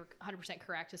 you're 100%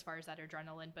 correct as far as that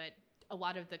adrenaline, but a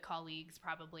lot of the colleagues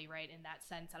probably, right, in that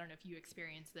sense, I don't know if you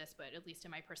experience this, but at least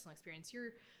in my personal experience,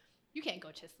 you can't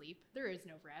go to sleep. There is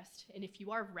no rest. And if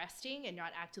you are resting and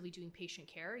not actively doing patient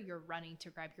care, you're running to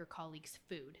grab your colleague's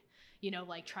food,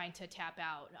 like trying to tap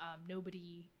out.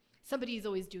 Somebody's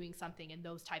always doing something in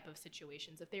those type of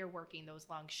situations. If they're working those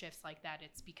long shifts like that,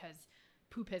 it's because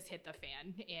poop has hit the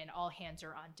fan and all hands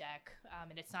are on deck.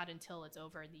 And it's not until it's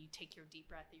over and you take your deep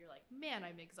breath that you're like, man,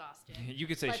 I'm exhausted. You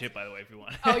could say shit, by the way, if you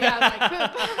want. Oh yeah, like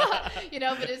poop.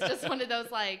 But it's just one of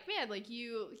those like, man, like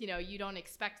you don't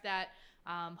expect that.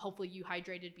 Hopefully you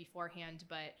hydrated beforehand,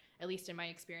 but at least in my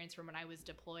experience from when I was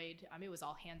deployed, it was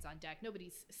all hands on deck.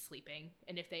 Nobody's sleeping.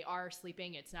 And if they are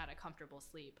sleeping, it's not a comfortable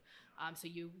sleep. So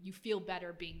you feel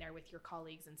better being there with your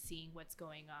colleagues and seeing what's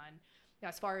going on. Now,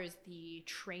 as far as the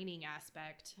training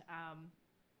aspect,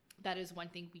 that is one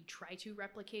thing we try to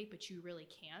replicate, but you really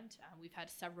can't. We've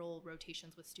had several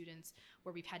rotations with students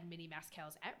where we've had mini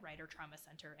MASCALs at Ryder Trauma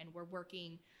Center, and we're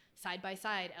working side by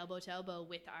side, elbow to elbow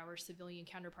with our civilian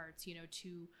counterparts,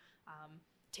 to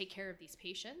take care of these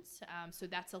patients. So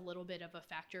that's a little bit of a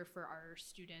factor for our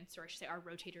students, or I should say our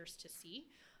rotators, to see.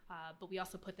 But we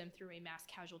also put them through a mass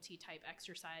casualty type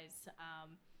exercise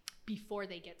before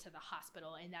they get to the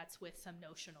hospital, and that's with some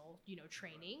notional,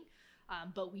 training.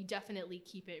 But we definitely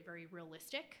keep it very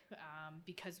realistic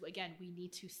because, again, we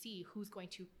need to see who's going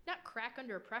to not crack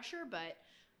under pressure, but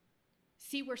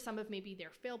see where some of maybe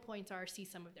their fail points are, see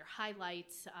some of their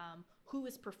highlights, who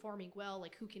is performing well,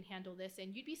 like who can handle this.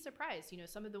 And you'd be surprised,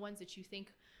 some of the ones that you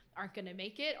think aren't going to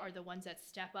make it are the ones that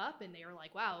step up and they are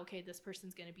like, wow, okay, this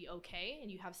person's going to be okay.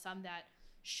 And you have some that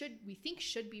we think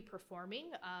should be performing,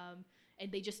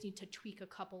 and they just need to tweak a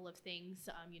couple of things,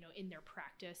 in their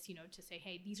practice, to say,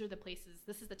 hey, these are the places,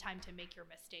 this is the time to make your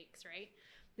mistakes, right?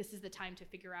 This is the time to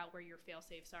figure out where your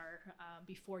fail-safes are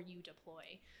before you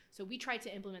deploy. So we try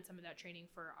to implement some of that training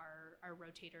for our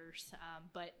rotators,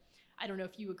 but I don't know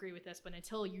if you agree with this, but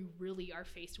until you really are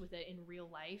faced with it in real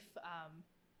life,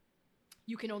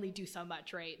 you can only do so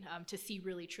much, right? To see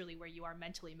really, truly where you are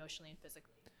mentally, emotionally, and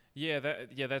physically. Yeah,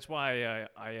 that's why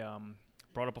I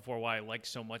brought up before why I like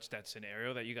so much that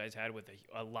scenario that you guys had with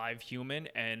a live human,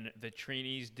 and the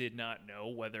trainees did not know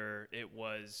whether it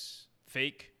was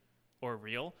fake or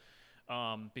real,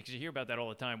 because you hear about that all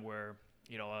the time where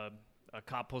a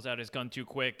cop pulls out his gun too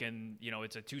quick and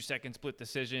it's a 2-second split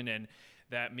decision, and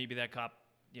that maybe that cop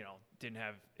didn't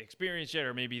have experience yet,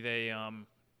 or maybe they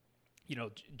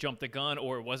jumped the gun,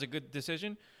 or it was a good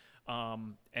decision,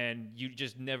 and you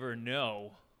just never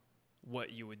know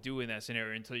what you would do in that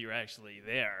scenario until you're actually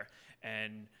there.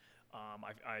 And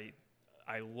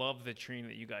I love the training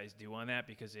that you guys do on that,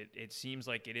 because it seems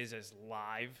like it is as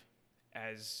live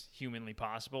as humanly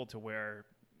possible, to where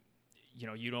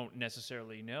you don't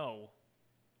necessarily know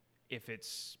if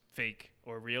it's fake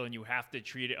or real, and you have to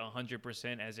treat it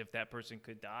 100% as if that person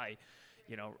could die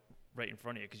right in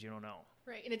front of you, because you don't know.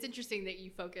 Right. And it's interesting that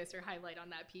you focus or highlight on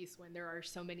that piece when there are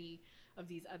so many of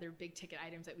these other big ticket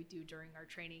items that we do during our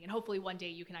training. And hopefully one day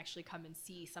you can actually come and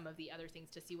see some of the other things,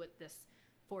 to see what this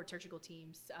forward surgical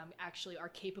teams actually are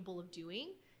capable of doing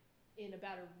in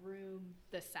about a room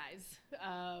this size,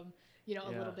 a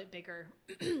little bit bigger.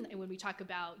 And when we talk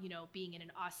about, being in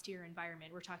an austere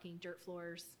environment, we're talking dirt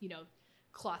floors,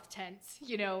 cloth tents,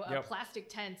 plastic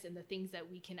tents, and the things that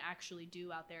we can actually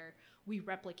do out there. We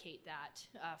replicate that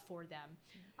for them.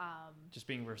 Just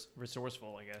being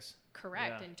resourceful, I guess.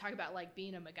 Correct. Yeah. And talk about like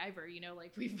being a MacGyver,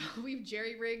 like we've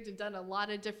jerry-rigged and done a lot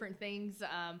of different things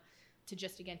to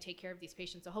just, again, take care of these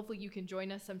patients. So hopefully you can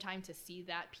join us sometime to see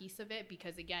that piece of it,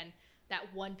 because again, that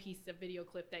one piece of video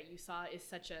clip that you saw is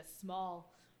such a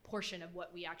small portion of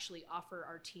what we actually offer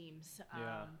our teams.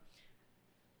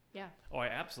 Yeah. Oh, I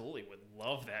absolutely would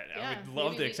love that. Yeah, I would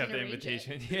love to accept the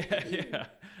invitation. Yeah.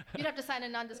 You'd have to sign a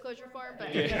non-disclosure form,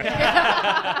 but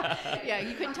yeah,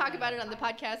 you couldn't talk about it on the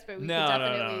podcast, but we could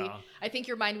definitely. No. I think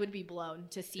your mind would be blown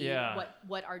to see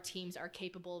what our teams are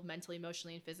capable of mentally,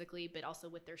 emotionally, and physically, but also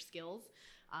with their skills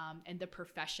and the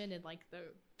profession and like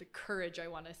the courage, I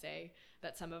want to say,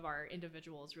 that some of our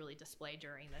individuals really display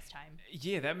during this time.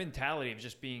 Yeah, that mentality of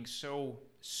just being so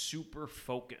super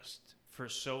focused for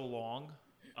so long.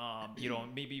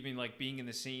 Maybe even like being in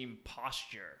the same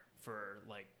posture for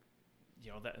like,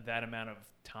 that amount of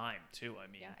time too.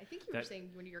 I mean, yeah, I think you were saying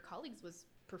one of your colleagues was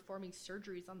performing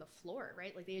surgeries on the floor,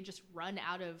 right? Like they had just run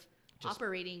out of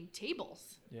operating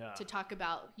tables to talk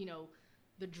about,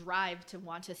 the drive to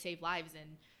want to save lives.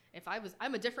 And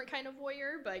I'm a different kind of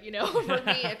warrior, but for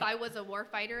me, if I was a war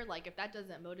fighter, like if that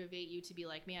doesn't motivate you to be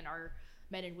like, man, our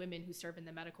men and women who serve in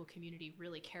the medical community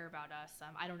really care about us.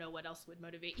 I don't know what else would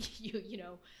motivate you,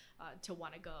 to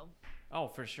want to go. Oh,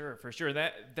 for sure.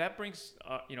 That brings,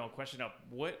 a question up.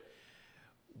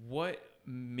 What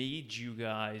made you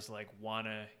guys like want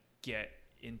to get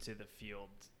into the field,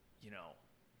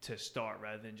 to start,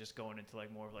 rather than just going into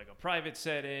like more of like a private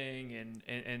setting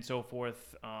and so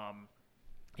forth. I'm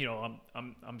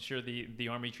sure the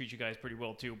Army treats you guys pretty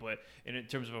well too, but in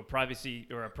terms of a privacy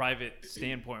or a private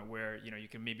standpoint where, you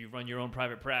can maybe run your own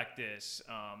private practice,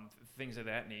 things of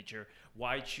that nature,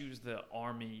 why choose the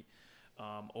Army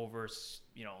over,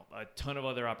 a ton of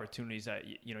other opportunities that,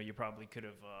 you probably could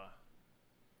have,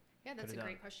 Yeah, that's a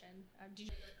great question. Did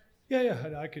you?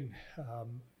 Yeah, I can.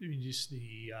 Just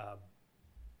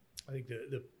I think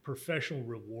the professional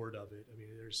reward of it. I mean,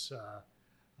 there's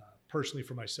personally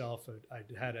for myself, I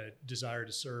had a desire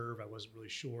to serve. I wasn't really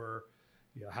sure,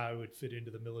 how I would fit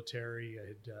into the military.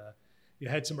 I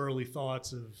had some early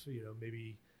thoughts of,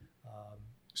 maybe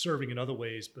serving in other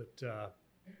ways, but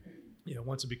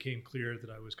once it became clear that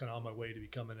I was kind of on my way to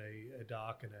becoming a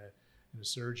doc and a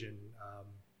surgeon,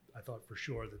 I thought for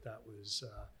sure that was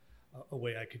a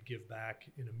way I could give back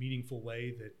in a meaningful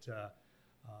way that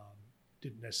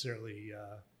didn't necessarily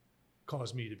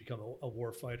cause me to become a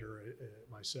war fighter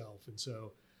myself. And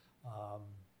so I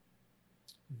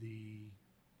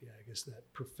guess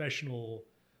that professional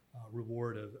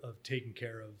reward of taking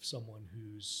care of someone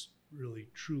who's really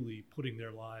truly putting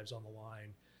their lives on the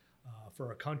line for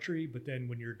our country, but then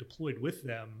when you're deployed with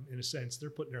them, in a sense, they're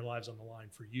putting their lives on the line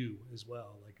for you as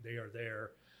well. Like they are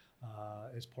there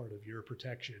as part of your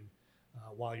protection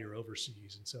while you're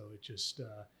overseas. And so it just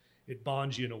it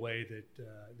bonds you in a way that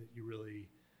you really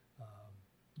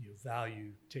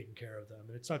value taking care of them.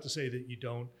 And it's not to say that you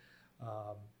don't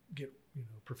get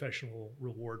professional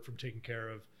reward from taking care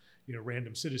of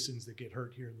random citizens that get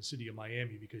hurt here in the city of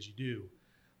Miami, because you do.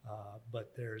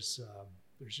 But there's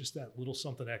just that little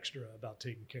something extra about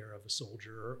taking care of a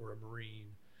soldier or a Marine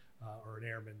or an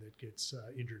airman that gets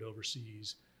injured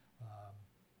overseas.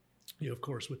 Of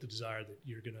course, with the desire that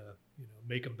you're going to,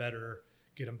 make them better,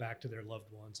 get them back to their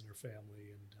loved ones and their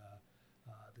family, and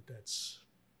that's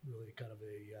really kind of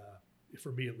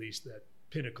for me at least, that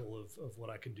pinnacle of what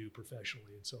I can do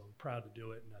professionally. And so I'm proud to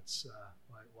do it, and that's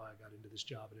why I got into this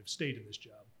job and have stayed in this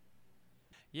job.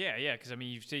 Yeah. Because I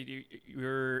mean, you've stayed.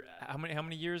 You're how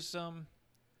many years?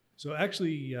 So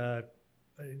actually,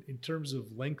 in terms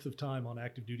of length of time on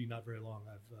active duty, not very long.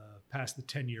 I've passed the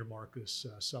 10-year mark this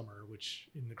summer, which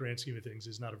in the grand scheme of things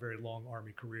is not a very long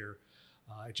Army career.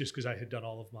 It's just because I had done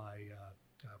all of my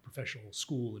professional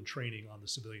school and training on the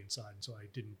civilian side, and so I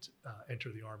didn't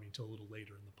enter the Army until a little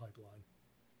later in the pipeline.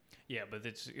 Yeah, but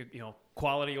it's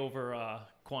quality over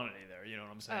quantity there. You know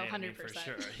what I'm saying? 100%. I mean, for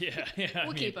sure. Yeah.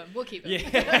 We'll keep them.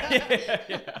 Yeah.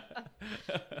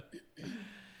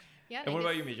 Yeah. And what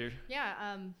about you, Major?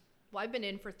 Yeah. Well, I've been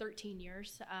in for 13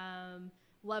 years.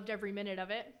 Loved every minute of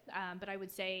it. But I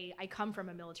would say I come from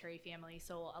a military family.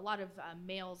 So a lot of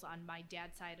males on my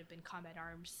dad's side have been combat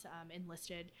arms,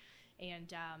 enlisted,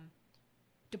 and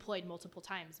deployed multiple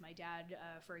times. My dad,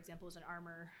 for example, was an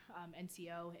armor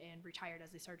NCO and retired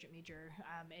as a sergeant major.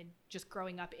 And just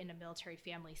growing up in a military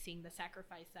family, seeing the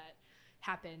sacrifice that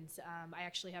happens. I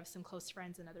actually have some close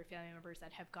friends and other family members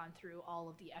that have gone through all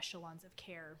of the echelons of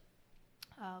care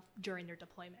during their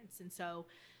deployments. And so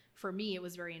for me, it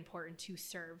was very important to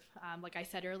serve. Like I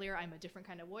said earlier, I'm a different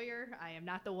kind of warrior. I am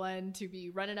not the one to be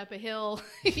running up a hill,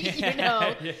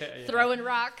 throwing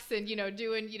rocks and,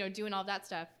 doing all that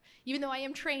stuff. Even though I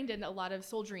am trained in a lot of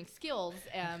soldiering skills,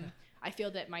 I feel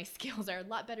that my skills are a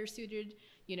lot better suited,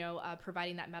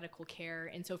 providing that medical care.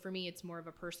 And so for me, it's more of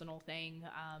a personal thing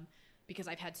because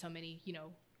I've had so many,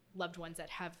 loved ones that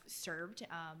have served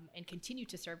and continue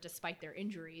to serve despite their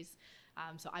injuries.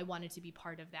 So I wanted to be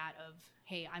part of that of,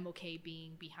 hey, I'm okay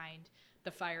being behind the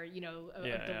fire, of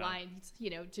the lines,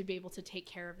 to be able to take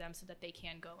care of them so that they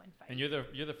can go and fight. And you're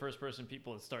the first person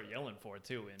people start yelling for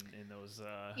too in those.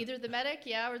 Either the medic,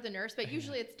 or the nurse, but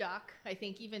usually it's doc. I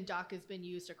think even doc has been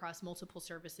used across multiple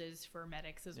services for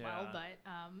medics as well.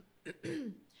 But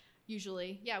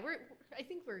usually, I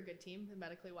think we're a good team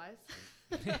medically wise.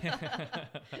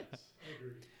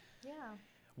 Yeah.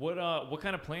 What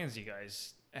kind of plans do you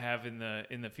guys have in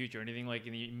the future? Anything like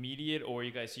in the immediate, or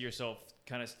you guys see yourself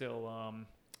kind of still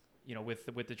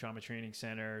with the trauma training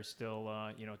center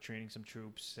still training some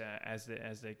troops as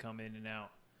they come in and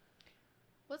out?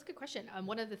 Well, that's a good question.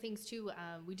 One of the things too,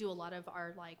 we do a lot of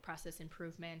our process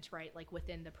improvement, right? Like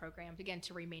within the program, again,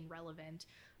 to remain relevant.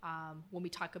 When we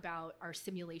talk about our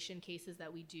simulation cases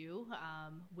that we do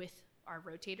with our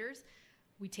rotators,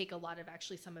 we take a lot of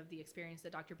actually some of the experience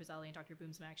that Dr. Boselli and Dr.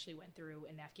 Boomsma actually went through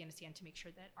in Afghanistan to make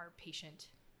sure that our patient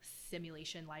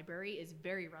simulation library is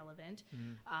very relevant.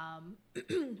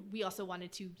 We also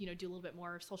wanted to, do a little bit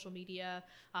more social media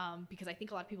because I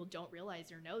think a lot of people don't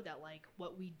realize or know that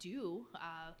what we do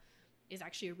is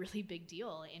actually a really big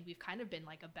deal. And we've kind of been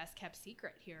like a best kept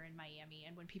secret here in Miami.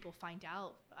 And when people find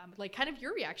out, like kind of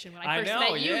your reaction when I first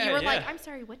met you, you were like, I'm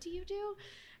sorry, what do you do?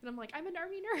 And I'm like, I'm an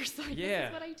Army nurse. Like, this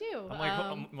is what I do.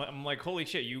 I'm like, holy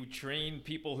shit, you train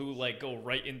people who like go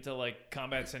right into like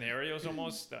combat scenarios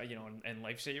almost, and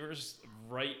lifesavers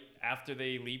right after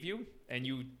they leave you, and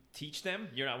you teach them.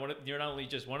 You're not only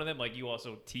just one of them, like you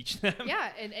also teach them. Yeah,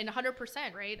 and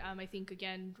 100%, right? I think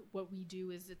again, what we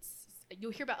do is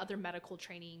you'll hear about other medical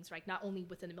trainings, right? Not only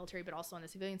within the military, but also on the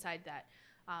civilian side, that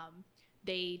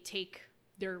they take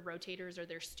their rotators or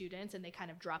their students and they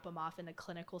kind of drop them off in a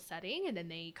clinical setting, and then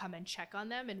they come and check on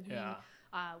them, and we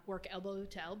work elbow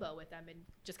to elbow with them. And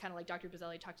just kind of like Dr.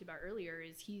 Bazzelli talked about earlier,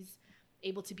 is he's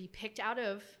able to be picked out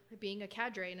of being a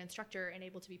cadre, an instructor, and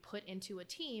able to be put into a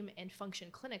team and function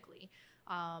clinically,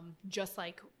 just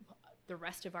like the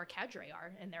rest of our cadre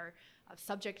are. And they're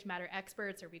subject matter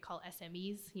experts, or we call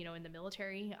SMEs, in the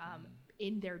military,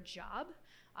 in their job,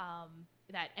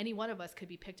 that any one of us could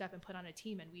be picked up and put on a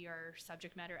team, and we are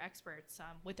subject matter experts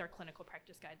with our clinical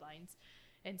practice guidelines.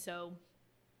 And so,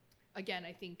 again,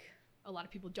 I think a lot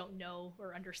of people don't know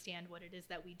or understand what it is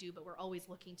that we do, but we're always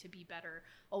looking to be better,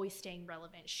 always staying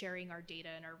relevant, sharing our data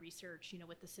and our research,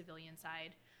 with the civilian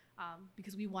side,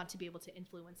 because we want to be able to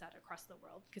influence that across the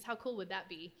world. Because how cool would that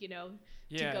be, to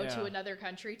go to another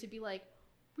country to be like,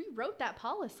 we wrote that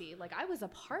policy. Like, I was a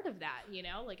part of that,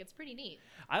 like, it's pretty neat.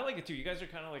 I like it too. You guys are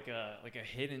kind of like a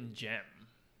hidden gem.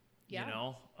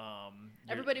 Yeah.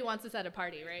 Everybody wants us at a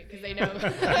party, right? Because they know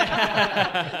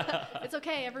it's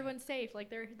okay. Everyone's safe. Like,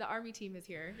 the Army team is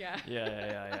here. Yeah.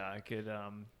 Yeah.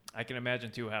 I can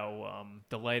imagine too how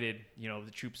delighted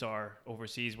the troops are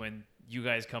overseas when you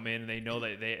guys come in and they know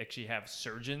that they actually have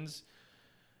surgeons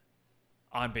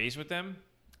on base with them.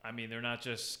 I mean, they're not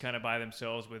just kind of by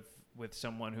themselves with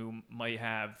someone who might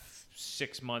have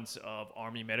 6 months of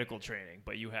Army medical training,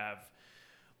 but you have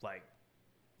like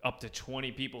up to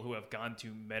 20 people who have gone to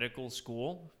medical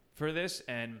school for this,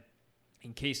 and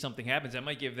in case something happens, that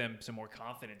might give them some more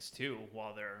confidence too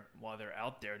while they're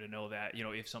out there, to know that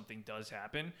if something does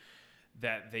happen,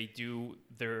 that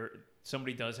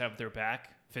somebody does have their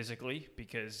back physically,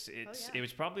 because it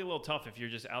was probably a little tough if you're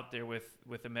just out there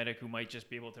with a medic who might just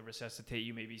be able to resuscitate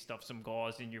you, maybe stuff some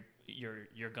gauze in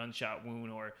your gunshot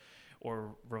wound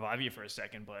or revive you for a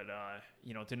second, but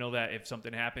to know that if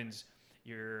something happens,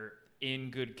 you're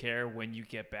in good care when you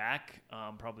get back,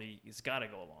 probably it's got to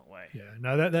go a long way. Yeah,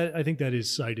 no, that I think that is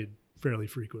cited fairly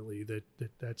frequently,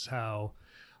 that's how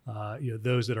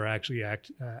those that are actually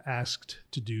asked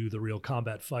to do the real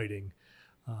combat fighting,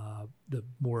 the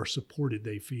more supported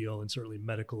they feel, and certainly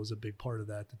medical is a big part of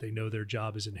that they know their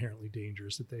job is inherently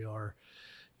dangerous, that they are,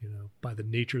 by the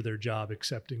nature of their job,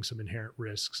 accepting some inherent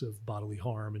risks of bodily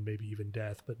harm and maybe even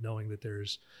death, but knowing that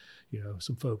there's,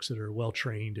 some folks that are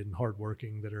well-trained and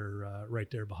hardworking that are right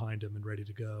there behind them and ready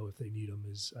to go if they need them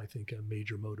is, I think, a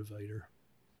major motivator.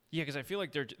 Yeah, because I feel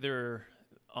like they're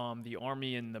the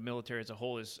Army and the military as a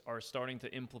whole are starting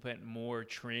to implement more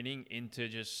training into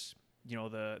just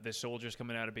the soldiers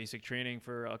coming out of basic training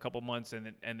for a couple months,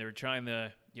 and they're trying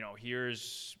to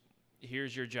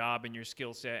here's your job and your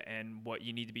skill set and what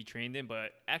you need to be trained in,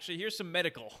 but actually here's some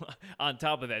medical on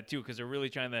top of that too, because they're really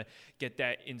trying to get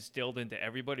that instilled into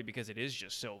everybody, because it is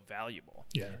just so valuable.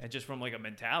 Yeah. And just from like a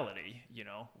mentality,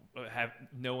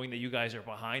 knowing that you guys are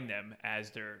behind them as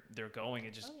they're going,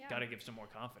 it just got to give some more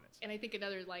confidence. And I think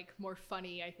another like more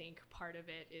funny, part of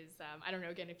it is, I don't know,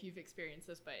 again, if you've experienced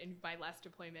this, but in my last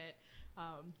deployment,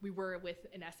 we were with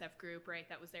an SF group, right,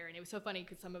 that was there. And it was so funny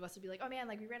because some of us would be like, oh man,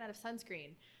 like we ran out of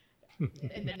sunscreen.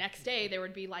 And the next day there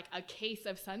would be like a case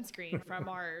of sunscreen from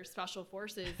our special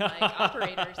forces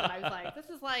operators, and I was like, this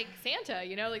is like Santa,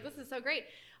 like this is so great.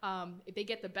 They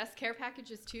get the best care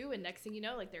packages too, and next thing you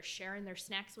know, like they're sharing their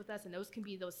snacks with us, and those can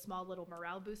be those small little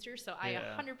morale boosters. So I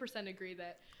 100% agree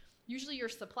that usually your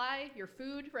supply, your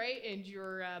food, right, and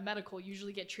your medical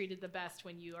usually get treated the best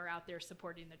when you are out there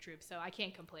supporting the troops. So I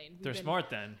can't complain. They're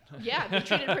smart then. Yeah, they're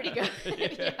treated pretty good.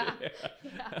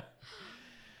 Yeah.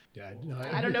 Yeah,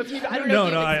 I don't know if you. I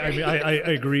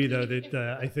agree though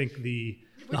that I think the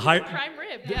higher prime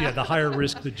rib. The higher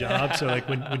risk the job. So like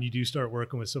when you do start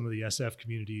working with some of the SF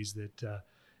communities, that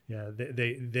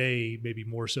they maybe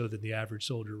more so than the average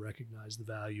soldier recognize the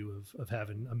value of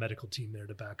having a medical team there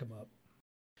to back them up.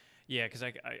 Yeah, because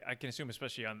I can assume,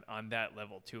 especially on that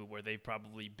level too, where they've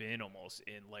probably been almost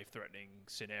in life-threatening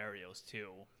scenarios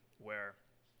too, where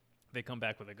they come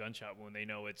back with a gunshot wound. They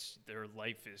know their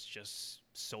life is just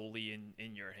solely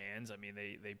in your hands. I mean,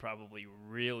 they probably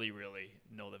really, really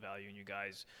know the value in you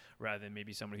guys, rather than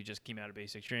maybe somebody who just came out of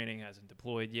basic training, hasn't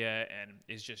deployed yet, and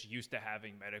is just used to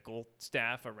having medical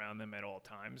staff around them at all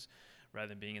times, rather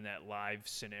than being in that live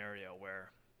scenario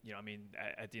where, I mean,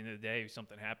 at the end of the day, if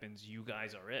something happens, you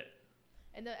guys are it.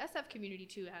 And the SF community,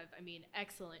 too, have,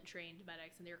 excellent trained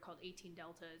medics, and they're called 18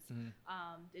 Deltas.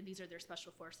 And these are their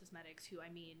special forces medics who,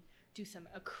 do some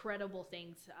incredible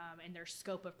things, and their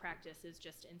scope of practice is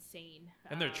just insane.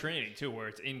 And their training, too, where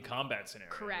it's in combat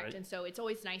scenario. Correct. Right? And so it's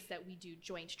always nice that we do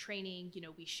joint training.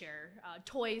 We share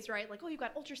toys, right? Like, oh, you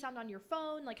got ultrasound on your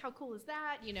phone. Like, how cool is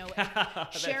that?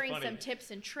 Sharing some tips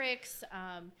and tricks,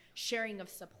 sharing of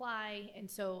supply.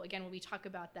 And so, again, when we talk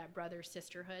about that brother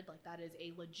sisterhood, like, that is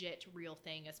a legit real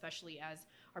thing, especially as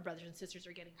our brothers and sisters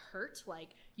are getting hurt.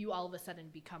 Like, you all of a sudden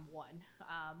become one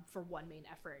for one main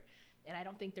effort. And I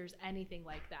don't think there's anything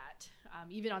like that.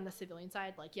 Even on the civilian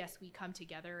side, like, yes, we come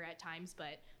together at times,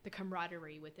 but the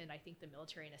camaraderie within, I think, the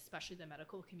military and especially the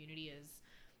medical community is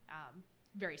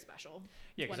very special.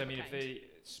 Yeah, because, if they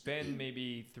spend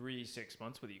maybe 3-6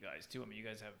 months with you guys, too, you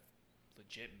guys have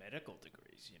legit medical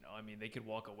degrees, they could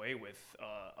walk away with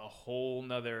a whole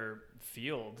nother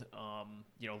field,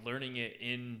 learning it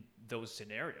in those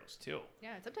scenarios, too.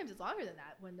 Yeah, and sometimes it's longer than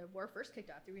that. When the war first kicked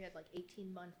off, we had,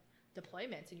 18-month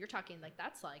deployments, and you're talking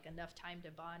that's enough time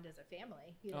to bond as a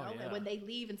family, Oh, yeah. And when they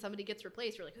leave and somebody gets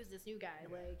replaced, you're like, who's this new guy?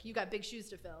 Like, you got big shoes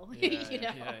to fill.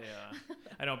 Yeah,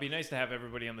 I know, it'd be nice to have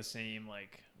everybody on the same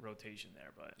rotation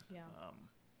there, but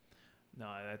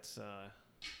no, that's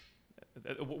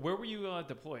where were you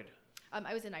deployed?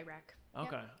 I was in Iraq.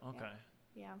 Okay.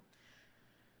 Yeah.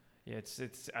 Yeah,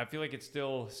 it's I feel like it's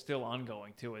still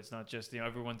ongoing too. It's not just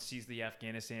everyone sees the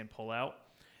Afghanistan pullout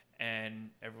and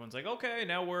everyone's like, okay,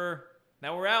 now we're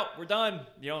out, we're done.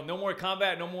 No more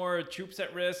combat, no more troops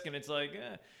at risk, and it's like,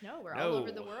 no, we're all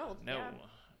over the world. No,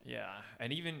 yeah,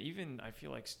 and even I feel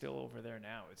like still over there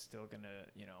now, it's still gonna,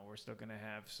 we're still gonna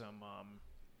have some.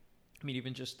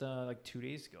 Even just 2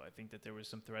 days ago, I think that there was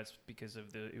some threats because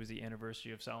of it was the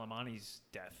anniversary of Soleimani's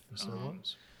death.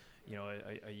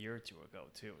 A year or two ago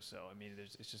too. So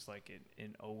it's just like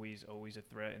it always a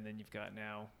threat. And then you've got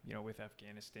now, with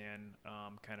Afghanistan,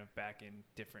 kind of back in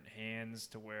different hands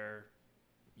to where,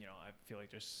 I feel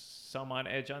like there's some on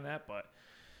edge on that, but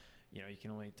you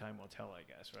can only time will tell, I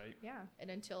guess, right? Yeah, and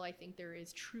until I think there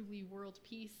is truly world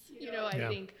peace, I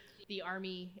think the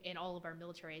Army and all of our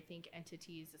military, I think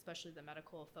entities, especially the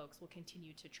medical folks, will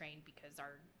continue to train because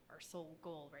our sole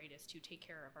goal, right, is to take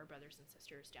care of our brothers and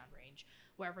sisters downrange,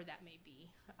 wherever that may be,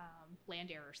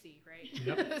 land, air, or sea, right?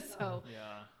 Yep. So,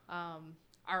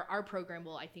 our program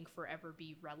will, I think, forever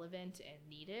be relevant and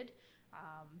needed.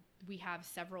 We have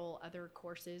several other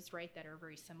courses, right, that are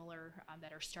very similar,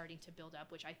 that are starting to build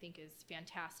up, which I think is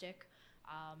fantastic.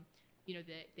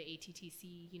 The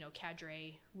ATTC,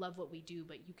 cadre, love what we do,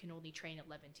 but you can only train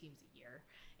 11 teams a year.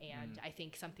 And I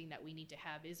think something that we need to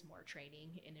have is more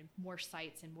training, and more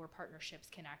sites and more partnerships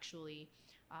can actually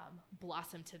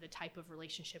blossom to the type of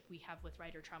relationship we have with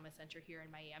Ryder Trauma Center here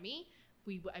in Miami.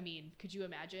 Could you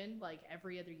imagine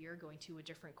every other year going to a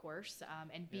different course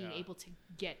and being able to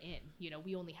get in?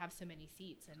 We only have so many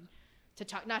seats, and to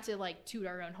talk, not to toot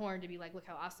our own horn to be like, look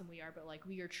how awesome we are, but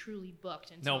we are truly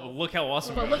booked. Until, no, but look how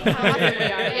awesome we are. Look how awesome we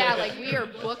are. Yeah, we are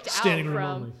booked Standing out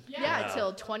room from only.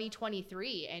 till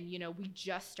 2023, and we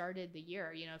just started the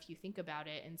year. If you think about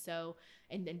it, and so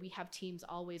and then we have teams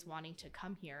always wanting to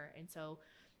come here, and so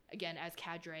again, as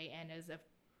cadre and as a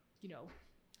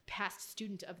past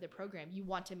student of the program, you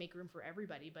want to make room for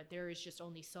everybody, but there is just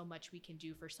only so much we can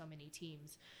do for so many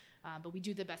teams. But we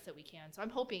do the best that we can. So I'm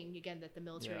hoping, again, that the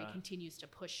military continues to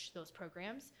push those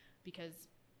programs, because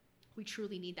we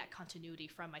truly need that continuity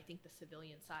from, I think, the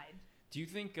civilian side. Do you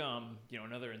think,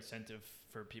 another incentive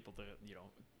for people to,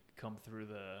 come through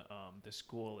the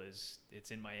school is it's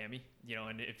in Miami,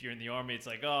 and if you're in the Army, it's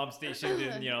like, oh, I'm stationed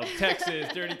in,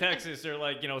 Texas, dirty Texas, or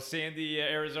Sandy,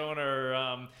 Arizona,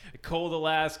 or cold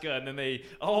Alaska, and then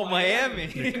Miami.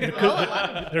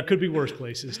 There could be worse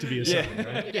places to be assigned,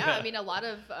 right? Yeah, a lot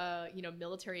of,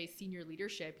 military senior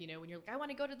leadership, when you're like, I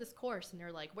want to go to this course, and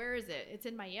they're like, where is it? It's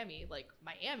in Miami.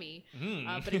 Miami.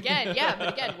 But again,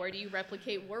 where do you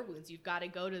replicate war wounds? You've got to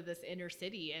go to this inner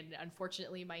city, and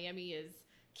unfortunately, Miami is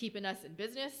keeping us in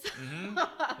business.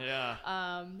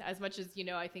 As much as,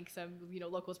 I think some,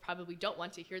 locals probably don't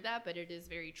want to hear that, but it is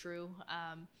very true.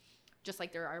 Just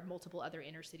like there are multiple other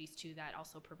inner cities too that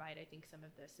also provide, I think, some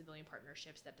of the civilian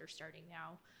partnerships that they're starting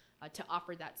now to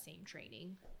offer that same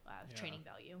training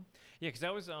value. Yeah, because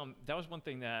that was one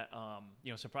thing that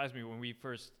surprised me when we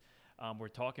first were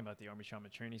talking about the Army Trauma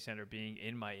Training Center being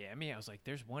in Miami. I was like,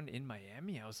 there's one in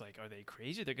Miami? I was like, are they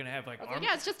crazy? They're going to have like...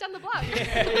 yeah, it's just down the block. Don't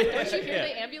you hear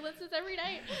the ambulances every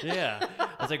night? Yeah.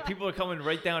 I was like, people are coming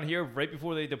right down here right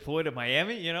before they deploy to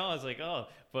Miami, you know? I was like, oh,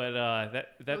 but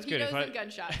that's good. Mosquitoes and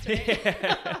gunshots,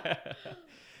 right?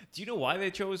 Do you know why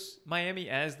they chose Miami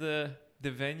as the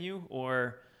venue,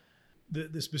 or...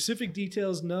 The specific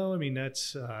details, no. I mean,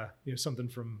 that's something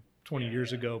from 20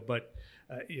 years ago. But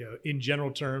in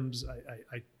general terms,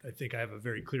 I think I have a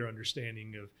very clear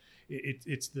understanding of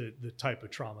it's the type of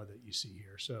trauma that you see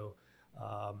here. So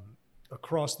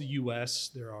across the U.S.,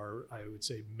 there are, I would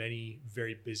say, many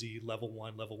very busy level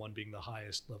one being the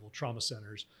highest level trauma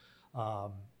centers.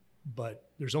 But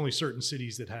there's only certain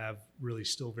cities that have really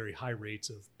still very high rates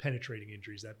of penetrating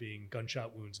injuries, that being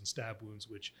gunshot wounds and stab wounds,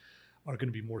 which are going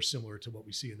to be more similar to what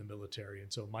we see in the military.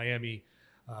 And so Miami,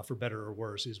 for better or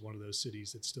worse, is one of those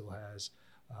cities that still has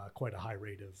quite a high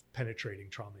rate of penetrating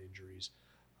trauma injuries.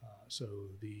 So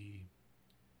the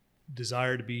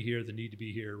desire to be here, the need to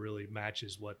be here, really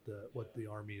matches what the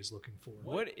Army is looking for.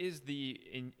 What is the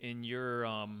in your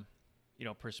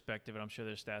perspective, and I'm sure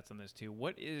there's stats on this too,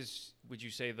 what is, would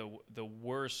you say, the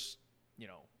worst,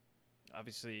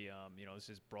 obviously, this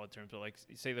is broad terms, but like,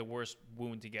 say the worst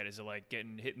wound to get, is it like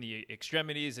getting hit in the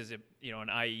extremities? Is it, an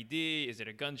IED? Is it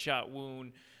a gunshot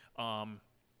wound?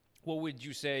 What would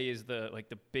you say is the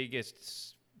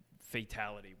biggest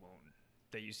fatality wound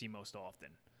that you see most often?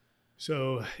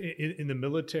 So in the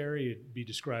military, it'd be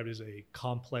described as a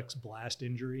complex blast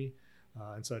injury.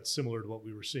 And so that's similar to what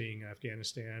we were seeing in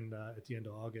Afghanistan at the end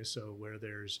of August. So where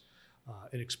there's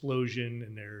an explosion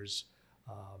and there's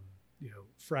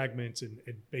fragments and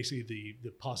basically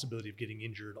the possibility of getting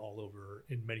injured all over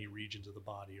in many regions of the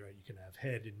body, right? You can have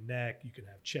head and neck, you can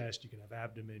have chest, you can have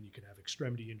abdomen, you can have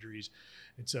extremity injuries.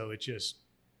 And so it just,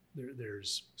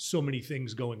 there's so many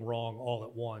things going wrong all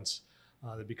at once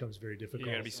that becomes very difficult.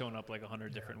 You got to be sewn up like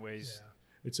 100 different ways. Yeah.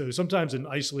 And so sometimes an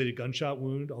isolated gunshot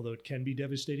wound, although it can be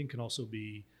devastating, can also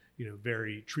be,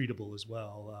 very treatable as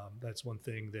well. That's one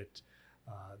thing that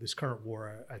this current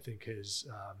war, I think, has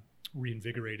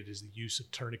reinvigorated, is the use of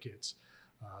tourniquets.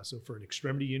 So for an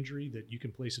extremity injury that you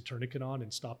can place a tourniquet on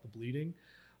and stop the bleeding,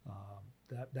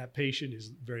 that patient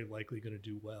is very likely going to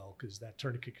do well, because that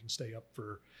tourniquet can stay up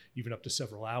for even up to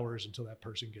several hours until that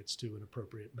person gets to an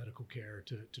appropriate medical care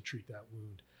to treat that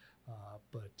wound.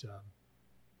 But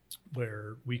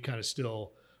where we kind of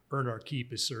still earn our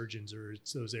keep as surgeons, or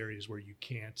it's those areas where you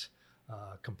can't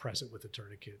compress it with a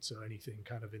tourniquet. So anything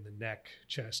kind of in the neck,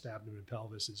 chest, abdomen,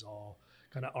 pelvis is all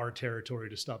kind of our territory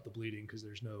to stop the bleeding, because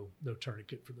there's no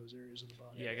tourniquet for those areas of the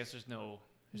body. Yeah, I guess there's no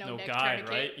neck guide, tourniquet.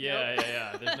 right? Nope.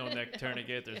 Yeah. There's no neck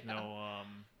tourniquet. There's no,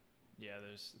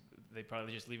 they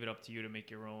probably just leave it up to you to make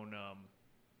your own,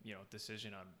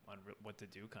 decision on what to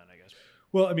do, kind of, I guess.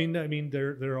 Well, I mean,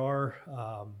 there are,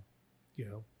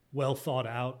 well thought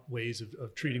out ways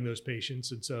of treating those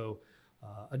patients. And so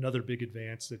another big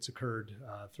advance that's occurred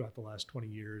throughout the last 20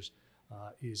 years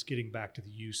is getting back to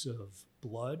the use of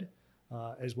blood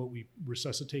as what we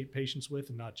resuscitate patients with,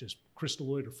 and not just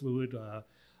crystalloid or fluid,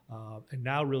 and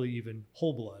now really even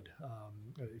whole blood.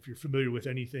 If you're familiar with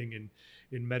anything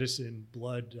in medicine,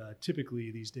 blood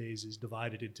typically these days is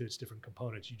divided into its different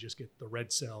components. You just get the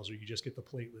red cells, or you just get the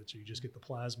platelets, or you just get the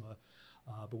plasma.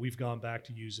 But we've gone back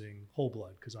to using whole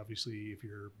blood, because obviously if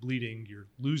you're bleeding, you're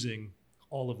losing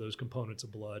all of those components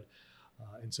of blood.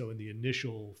 And so in the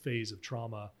initial phase of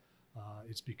trauma,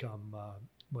 it's become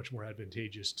much more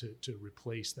advantageous to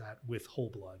replace that with whole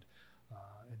blood.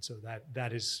 And so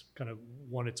that has kind of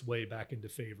won its way back into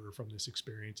favor from this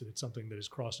experience. And it's something that has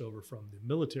crossed over from the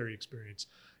military experience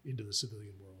into the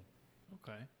civilian world.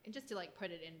 Okay. And just to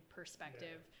put it in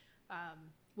perspective,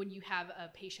 when you have a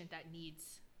patient that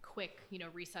needs quick,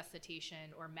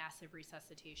 resuscitation or massive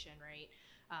resuscitation, right?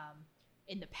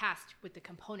 In the past, with the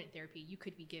component therapy, you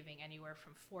could be giving anywhere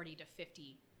from 40 to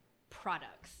 50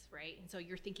 products, right? And so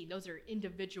you're thinking those are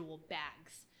individual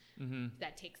bags. Mm-hmm.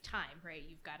 That takes time, right?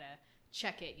 You've got to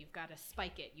check it, you've got to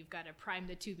spike it, you've got to prime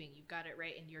the tubing, you've got it,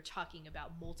 right? And you're talking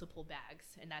about multiple bags,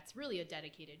 and that's really a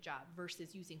dedicated job.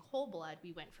 Versus using whole blood,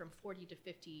 we went from 40 to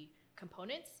 50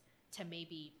 components to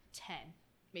maybe 10,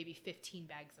 maybe 15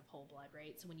 bags of whole blood,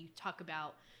 right? So when you talk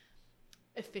about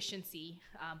efficiency,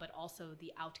 but also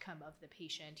the outcome of the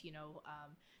patient,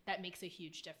 that makes a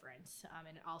huge difference.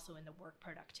 And also in the work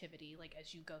productivity,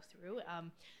 as you go through.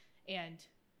 And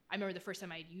I remember the first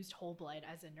time I used whole blood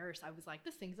as a nurse, I was like,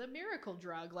 this thing's a miracle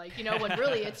drug. When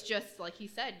really it's just, like he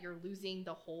said, you're losing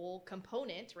the whole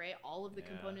component, right? All of the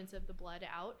components of the blood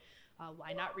out.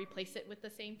 Why not replace it with the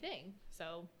same thing?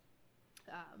 So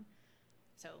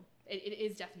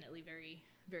it is definitely very,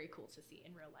 very cool to see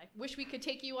in real life. Wish we could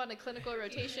take you on a clinical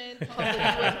rotation. Hopefully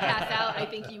you wouldn't pass out. I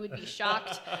think you would be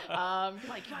shocked.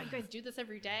 Like, oh, you guys do this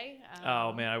every day?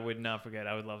 Oh man, I would not forget.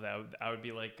 I would love that. I would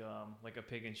be like a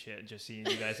pig in shit just seeing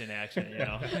you guys in action, you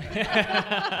know.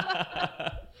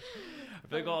 I'd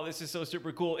be like, oh, this is so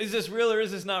super cool. Is this real or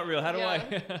is this not real? How do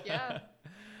I? Yeah.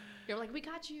 You're like, we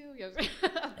got you.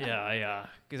 Yeah.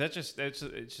 Because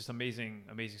it's just amazing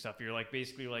stuff. You're like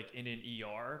basically like in an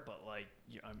ER, but like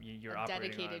you're a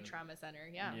operating dedicated on, trauma center.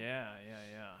 Yeah.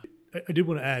 I did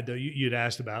want to add, though, you had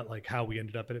asked about like how we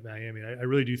ended up at Miami. I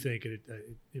really do think it's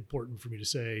important for me to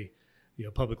say,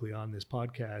 publicly on this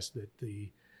podcast that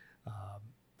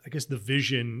I guess the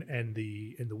vision and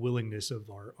the willingness of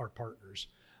our partners,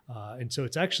 and so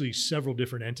it's actually several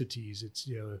different entities. It's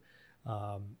the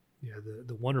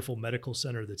wonderful medical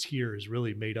center that's here is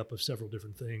really made up of several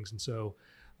different things, and so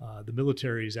the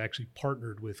military is actually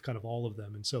partnered with kind of all of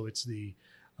them, and so it's the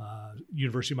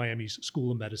University of Miami's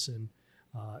School of Medicine.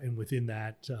 And within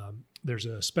that, there's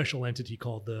a special entity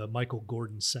called the Michael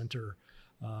Gordon Center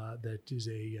that is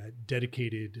a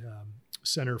dedicated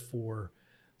center for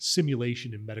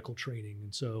simulation and medical training.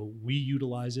 And so we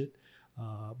utilize it,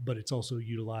 but it's also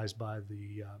utilized by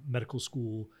the medical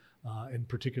school and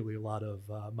particularly a lot of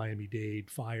Miami-Dade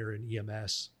fire and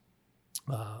EMS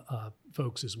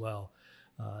folks as well,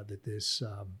 that this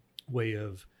way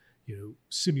of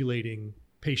simulating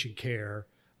patient care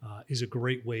is a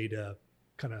great way to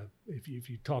kind of, if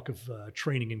you talk of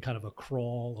training in kind of a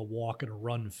crawl, a walk, and a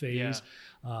run phase,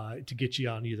 to get you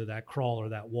on either that crawl or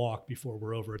that walk before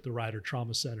we're over at the Ryder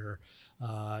Trauma Center,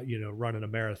 running a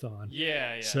marathon.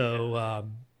 So,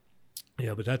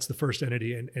 but that's the first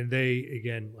entity, and they,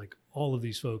 again, like all of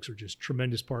these folks are just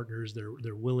tremendous partners.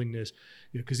 Their willingness,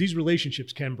 because these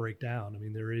relationships can break down. I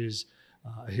mean, there is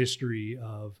a history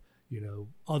of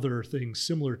other things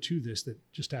similar to this that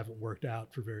just haven't worked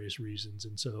out for various reasons,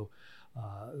 and so.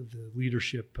 The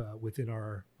leadership within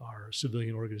our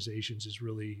civilian organizations is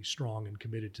really strong and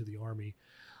committed to the Army.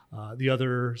 The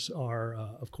others are,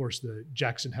 of course, the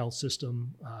Jackson Health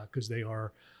System, because they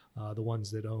are the ones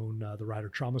that own the Ryder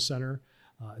Trauma Center.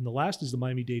 And the last is the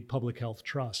Miami-Dade Public Health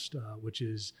Trust, which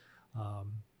is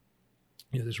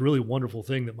this really wonderful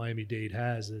thing that Miami-Dade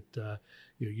has that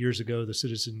years ago the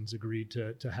citizens agreed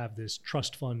to have this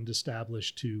trust fund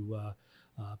established to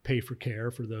pay for care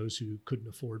for those who couldn't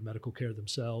afford medical care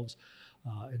themselves.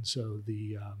 And so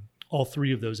the all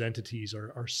three of those entities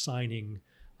are signing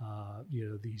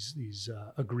these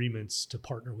agreements to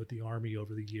partner with the Army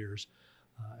over the years.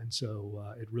 And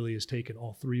so it really has taken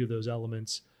all three of those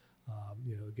elements.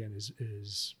 Again,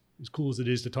 as cool as it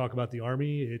is to talk about the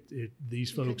Army, these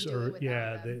folks are,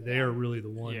 they are really the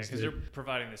ones. Yeah, because they're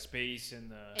providing the space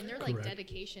and they're like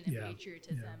dedication and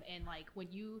patriotism. And like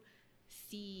when you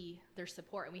see their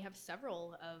support, and we have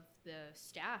several of the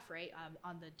staff, right,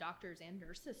 on the doctors and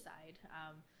nurses side,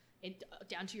 and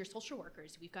down to your social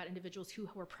workers. We've got individuals who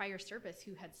were prior service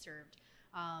who had served,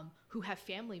 who have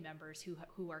family members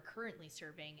who are currently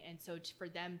serving, and so for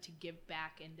them to give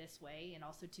back in this way and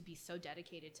also to be so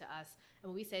dedicated to us.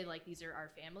 And when we say like these are our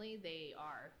family,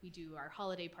 we do our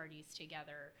holiday parties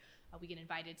together. We get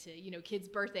invited to kids'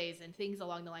 birthdays and things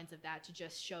along the lines of that to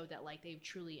just show that like they've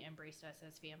truly embraced us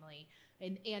as family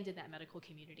and in that medical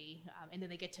community. And then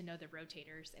they get to know the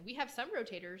rotators, and we have some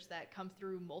rotators that come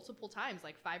through multiple times,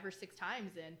 like 5 or 6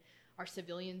 times, and our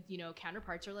civilian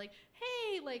counterparts are like,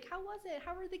 hey, like how was it,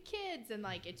 how are the kids? And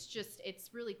like it's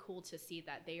really cool to see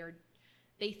that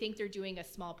they think they're doing a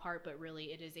small part, but really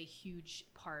it is a huge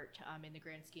part in the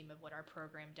grand scheme of what our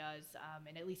program does.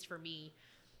 And at least for me,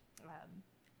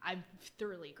 I'm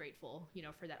thoroughly grateful,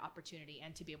 for that opportunity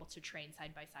and to be able to train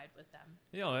side by side with them.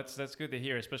 That's good to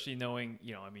hear, especially knowing,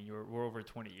 we're over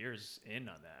 20 years in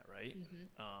on that, right?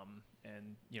 Mm-hmm.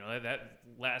 And that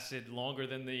lasted longer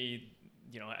than the,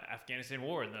 Afghanistan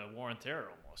war and the war on terror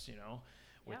almost,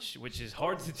 which is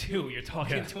hard to do. You're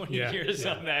talking 20 years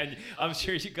on that. And I'm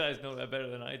sure you guys know that better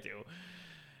than I do.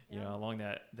 How long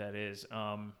that is.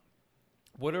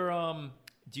 What are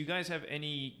do you guys have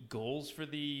any goals for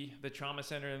the trauma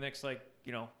center in the next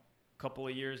couple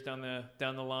of years down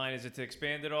the line? Is it to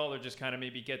expand it all, or just kind of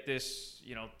maybe get this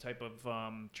type of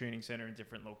training center in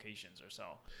different locations or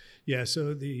so? Yeah,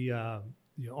 so the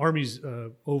Army's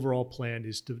overall plan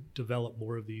is to develop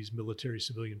more of these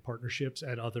military-civilian partnerships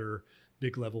at other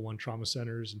big level 1 trauma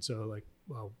centers, and so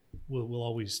we'll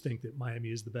always think that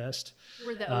Miami is the best.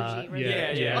 We're the OG.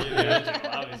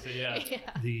 Obviously,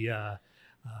 yeah.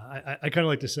 I kind of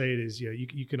like to say it is,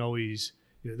 you can always,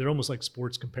 they're almost like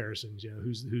sports comparisons,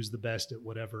 who's the best at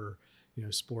whatever,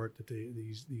 sport, that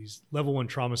these level 1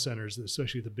 trauma centers,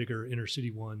 especially the bigger inner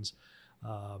city ones,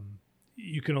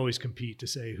 you can always compete to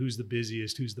say who's the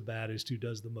busiest, who's the baddest, who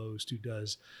does the most, who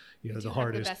does, We the do have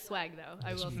hardest. the best swag, though.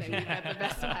 I will say we have the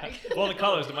best swag. Well, the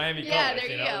colors, the Miami Yeah, colors.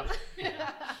 there you know? go.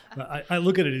 But I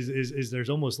look at it as there's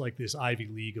almost like this Ivy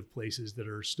League of places that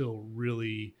are still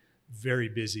really very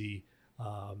busy.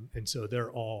 And so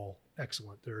they're all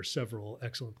excellent. There are several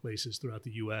excellent places throughout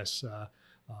the U.S.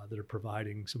 That are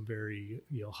providing some very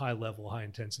high level, high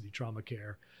intensity trauma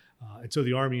care. And so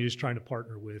the Army is trying to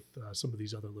partner with some of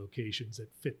these other locations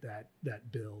that fit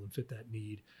that bill and fit that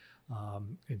need.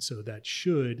 And so that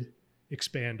should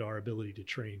expand our ability to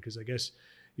train, because I guess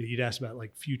you'd ask about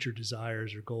like future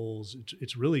desires or goals.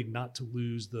 It's really not to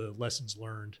lose the lessons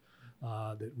learned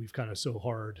that we've kind of so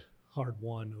hard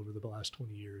won over the last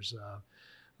 20 years.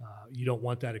 You don't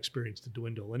want that experience to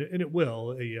dwindle, and it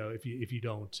will if you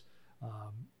don't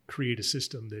create a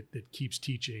system that keeps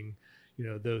teaching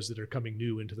those that are coming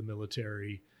new into the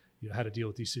military how to deal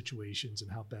with these situations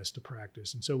and how best to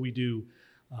practice. And so we do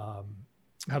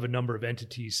have a number of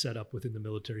entities set up within the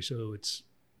military, so it's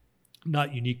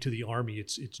not unique to the Army.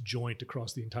 It's joint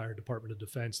across the entire Department of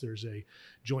Defense. There's a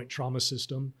joint trauma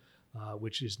system,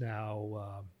 which is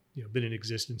now been in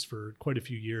existence for quite a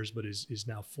few years, but is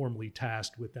now formally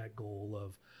tasked with that goal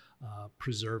of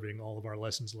preserving all of our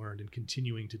lessons learned and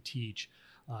continuing to teach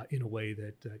in a way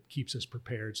that keeps us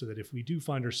prepared, so that if we do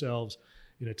find ourselves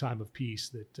in a time of peace,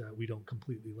 that we don't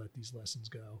completely let these lessons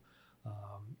go.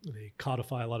 They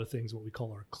codify a lot of things, what we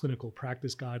call our clinical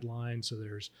practice guidelines. So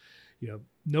there's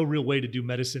no real way to do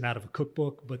medicine out of a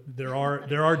cookbook, but there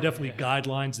are definitely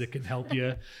guidelines that can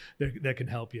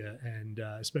help you, and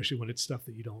especially when it's stuff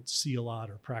that you don't see a lot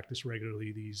or practice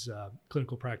regularly, these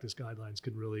clinical practice guidelines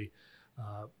can really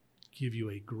give you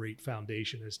a great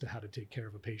foundation as to how to take care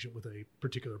of a patient with a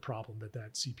particular problem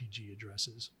that CPG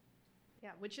addresses. Yeah,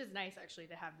 which is nice actually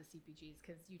to have the CPGs,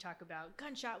 because you talk about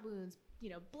gunshot wounds,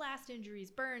 blast injuries,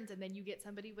 burns, and then you get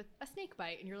somebody with a snake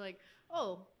bite and you're like,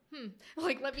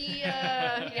 like, let me,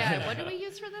 what do we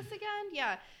use for this again?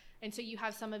 Yeah. And so you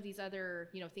have some of these other,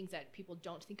 things that people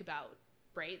don't think about,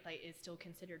 right? Like, is still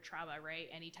considered trauma, right?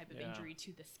 Any type of injury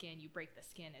to the skin, you break the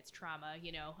skin, it's trauma,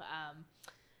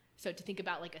 So to think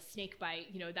about like a snake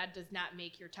bite, that does not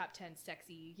make your top 10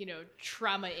 sexy,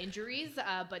 trauma injuries.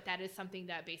 But that is something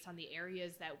that, based on the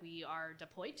areas that we are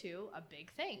deployed to, a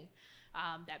big thing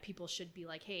that people should be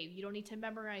like, hey, you don't need to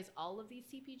memorize all of these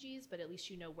CPGs, but at least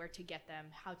you know where to get them,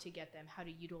 how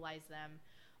to utilize them.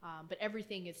 But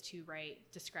everything is to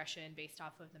discretion based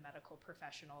off of the medical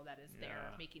professional that is there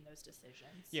making those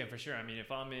decisions. Yeah, for sure. I mean,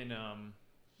 if I'm in,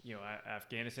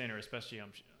 Afghanistan, or especially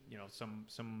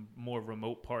some more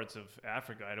remote parts of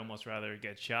Africa, I'd almost rather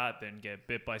get shot than get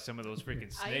bit by some of those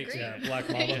freaking snakes. Yeah, black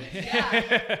mamba.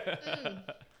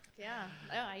 Yeah,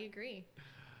 no, I agree.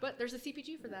 But there's a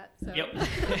CPG for that. So. Yep.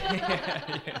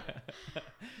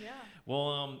 Yeah.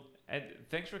 Well, and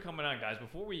thanks for coming on, guys.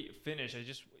 Before we finish, I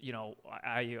just,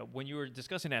 I when you were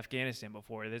discussing Afghanistan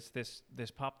before, this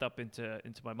popped up into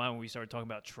my mind when we started talking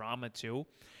about trauma too.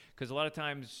 Because a lot of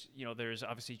times, there's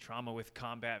obviously trauma with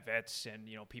combat vets and,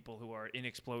 people who are in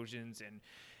explosions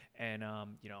and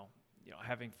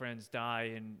having friends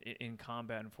die in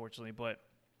combat, unfortunately. But,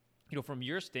 from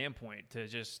your standpoint, to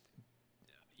just,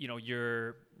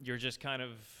 you're just kind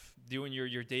of doing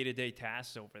your day-to-day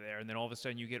tasks over there, and then all of a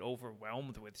sudden you get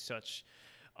overwhelmed with such,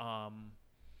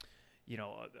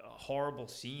 horrible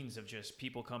scenes of just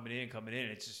people coming in.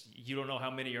 It's just, you don't know how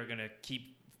many are going to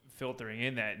keep filtering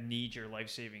in that need your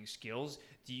life-saving skills.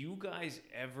 Do you guys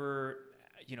ever,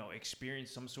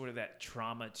 experience some sort of that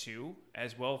trauma too,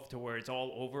 as well, to where it's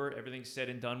all over, everything's said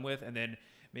and done with, and then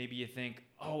maybe you think,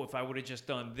 oh, if I would have just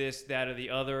done this, that, or the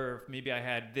other, or if maybe I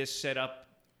had this set up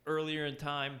earlier in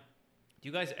time? Do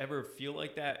you guys ever feel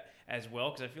like that as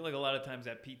well? Because I feel like a lot of times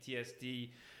that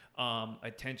PTSD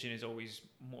attention is always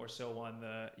more so on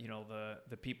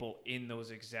the people in those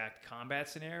exact combat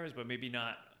scenarios, but maybe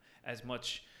not as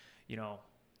much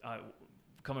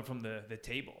coming from the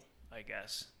table, I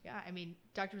guess. Yeah, I mean,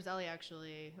 Dr. Buzzelli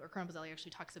Colonel Buzzelli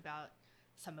actually talks about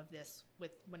some of this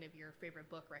with one of your favorite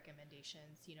book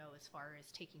recommendations, as far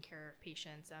as taking care of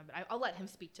patients. But I'll let him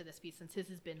speak to this piece, since his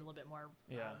has been a little bit more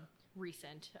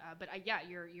recent. But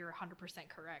you're 100%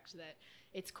 correct that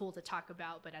it's cool to talk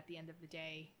about, but at the end of the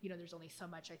day, there's only so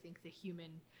much I think the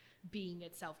human being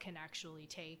itself can actually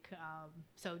take.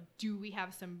 So do we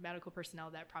have some medical personnel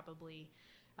that probably,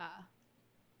 I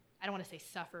don't want to say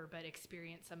suffer, but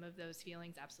experience some of those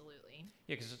feelings? Absolutely.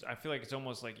 Yeah, because I feel like it's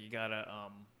almost like you gotta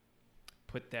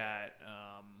put that,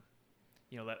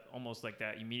 that almost like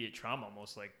that immediate trauma,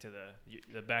 almost like to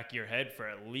the back of your head for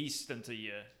at least until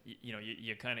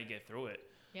you kind of get through it.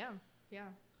 Yeah.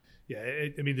 Yeah,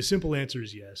 I mean, the simple answer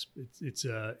is yes. It's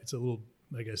a little,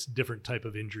 I guess, different type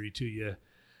of injury to you.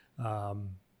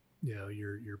 Your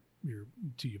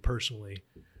to you personally.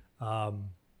 I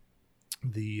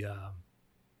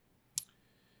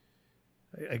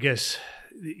guess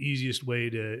the easiest way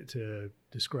to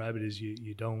describe it is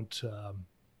you don't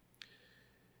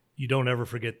ever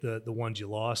forget the ones you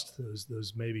lost.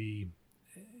 Those maybe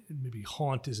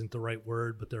haunt isn't the right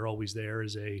word, but they're always there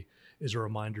as a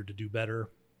reminder to do better,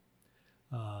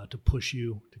 to push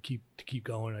you to keep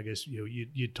going. I guess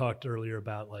you talked earlier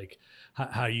about like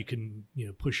how you can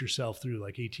push yourself through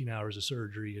like 18 hours of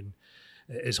surgery, and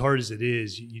as hard as it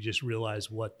is, you just realize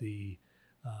what the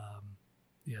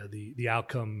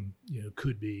outcome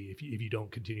could be if you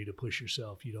don't continue to push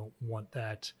yourself. You don't want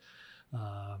that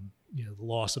the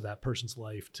loss of that person's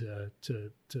life to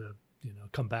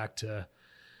come back to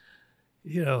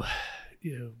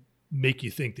make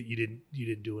you think that you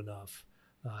didn't do enough.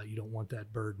 You don't want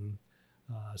that burden.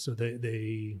 So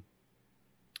the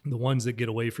ones that get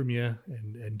away from you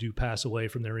and do pass away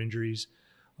from their injuries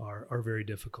are very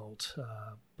difficult.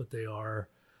 But they are,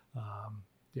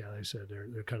 like I said,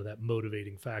 they're kind of that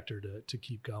motivating factor to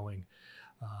keep going.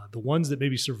 The ones that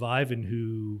maybe survive and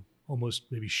who almost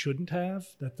maybe shouldn't have,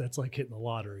 that's like hitting the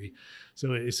lottery.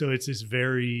 So it's this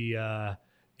very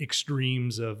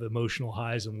extremes of emotional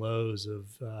highs and lows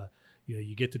of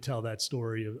you get to tell that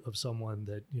story of someone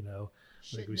that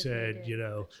like we said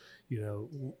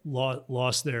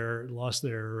lost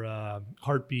their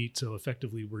heartbeat, so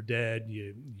effectively were dead.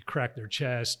 You crack their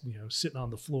chest, sitting on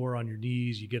the floor on your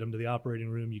knees. You get them to the operating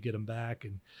room, you get them back,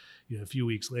 and a few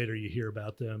weeks later you hear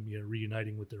about them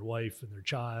reuniting with their wife and their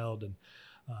child, and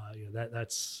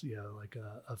that's like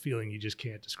a feeling you just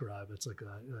can't describe. It's like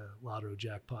a lotto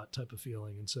jackpot type of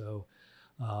feeling. And so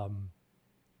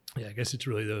I guess it's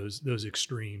really those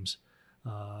extremes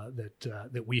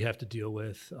that we have to deal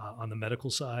with on the medical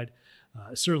side.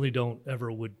 I certainly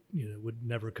would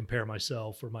never compare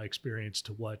myself or my experience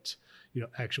to what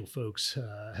actual folks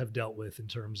have dealt with in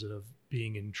terms of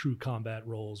being in true combat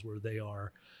roles where they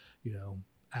are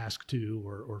asked to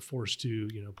or forced to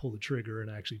pull the trigger and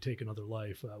actually take another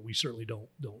life. We certainly don't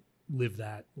live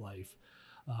that life,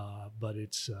 but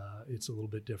it's a little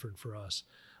bit different for us.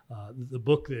 The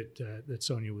book that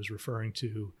Sonia was referring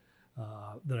to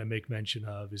that I make mention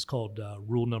of is called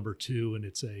Rule Number 2, and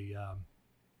it's a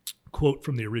quote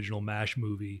from the original MASH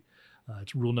movie.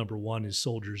 It's rule number 1 is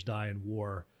soldiers die in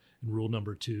war, and rule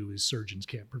number 2 is surgeons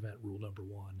can't prevent rule number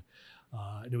 1.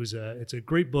 And it's a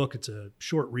great book. It's a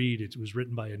short read. It was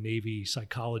written by a Navy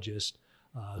psychologist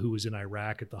who was in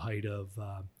Iraq at the height of,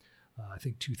 I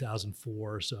think,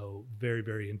 2004. So very,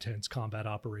 very intense combat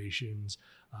operations.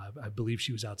 I believe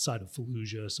she was outside of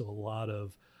Fallujah, so a lot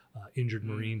of injured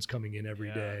Marines coming in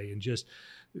every day. And just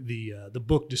the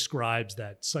book describes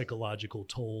that psychological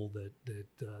toll that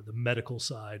the medical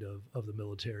side of the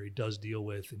military does deal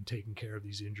with in taking care of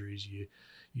these injuries.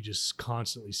 You just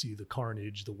constantly see the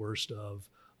carnage, the worst of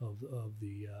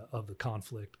the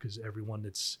conflict, because everyone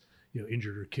that's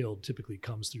injured or killed typically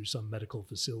comes through some medical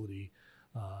facility,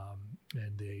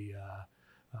 and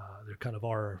they're kind of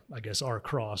our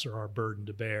cross or our burden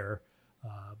to bear.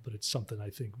 But it's something I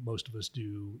think most of us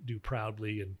do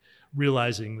proudly, and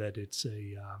realizing that it's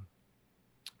a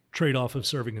trade-off of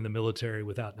serving in the military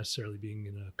without necessarily being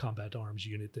in a combat arms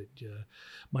unit that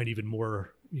might even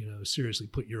more seriously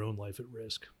put your own life at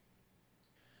risk.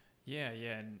 Yeah,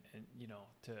 and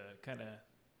to kind of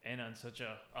end on such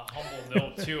a humble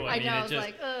note too. I mean, I was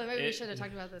like, maybe we should have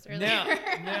talked about this earlier.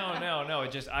 No.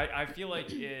 It just I feel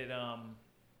like it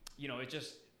it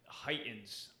just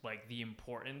heightens like the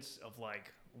importance of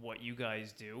like what you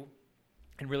guys do,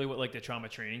 and really what like the Trauma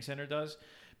Training Center does,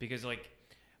 because like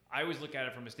I always look at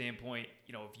it from a standpoint,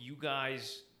 if you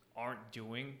guys aren't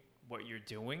doing what you're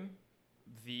doing,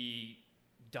 the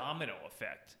domino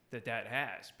effect that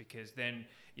has, because then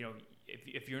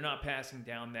if you're not passing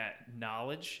down that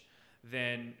knowledge,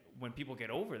 then when people get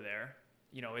over there,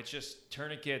 it's just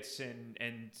tourniquets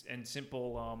and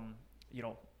simple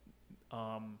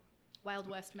Wild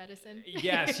West medicine.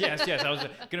 Yes. I was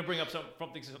going to bring up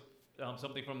something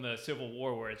from the Civil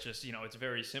War where it's just it's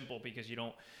very simple, because you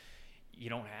don't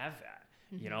have that,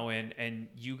 and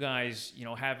you guys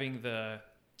having the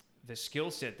skill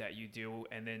set that you do,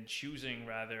 and then choosing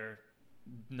rather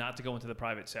not to go into the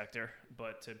private sector,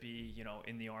 but to be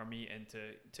in the Army and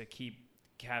to keep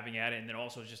having at it, and then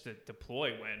also just to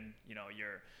deploy when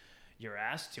you're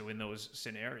asked to in those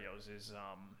scenarios is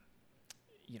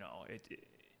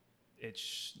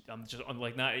it's I'm just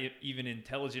like not even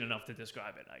intelligent enough to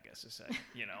describe it, I guess to say,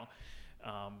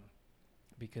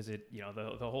 because it,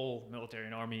 the whole military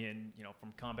and army and,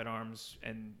 from combat arms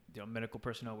and, medical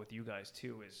personnel with you guys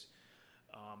too is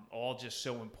all just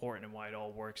so important, and why it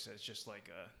all works as just like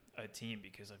a team,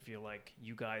 because I feel like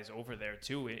you guys over there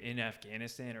too in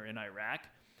Afghanistan or in Iraq,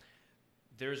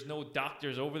 there's no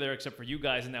doctors over there except for you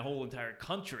guys in that whole entire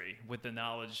country with the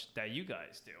knowledge that you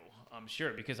guys do. I'm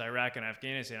sure, because Iraq and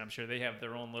Afghanistan, I'm sure they have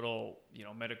their own little,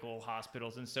 medical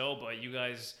hospitals and so, but you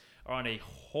guys are on a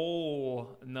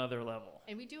whole another level.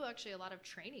 And we do actually a lot of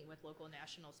training with local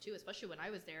nationals too, especially when I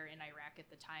was there in Iraq at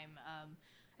the time.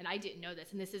 And I didn't know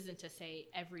this, and this isn't to say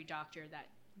every doctor that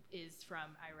is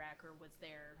from Iraq or was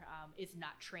there is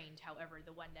not trained. However,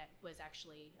 the one that was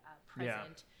actually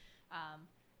present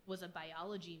was a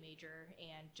biology major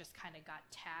and just kind of got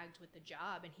tagged with the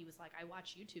job. And he was like, I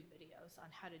watch YouTube videos on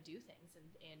how to do things.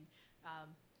 And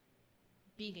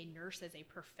being a nurse as a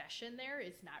profession there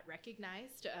is not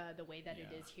recognized the way that it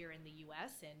is here in the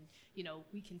U.S. And,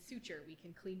 we can suture, we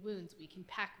can clean wounds, we can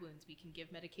pack wounds, we can give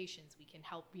medications, we can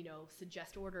help,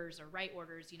 suggest orders or write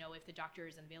orders, if the doctor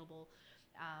isn't available,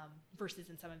 versus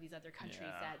in some of these other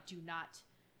countries that do not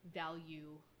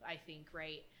value, I think,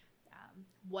 right,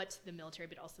 what the military,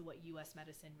 but also what U.S.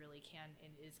 medicine really can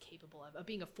and is capable of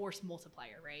being a force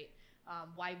multiplier, right?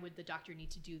 Why would the doctor need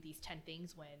to do these 10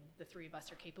 things when the three of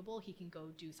us are capable? He can go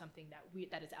do something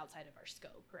that is outside of our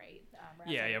scope, right?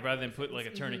 Rather than put like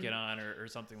a tourniquet on or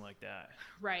something like that.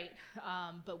 Right.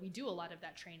 But we do a lot of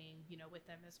that training, with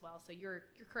them as well. So you're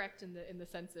correct in the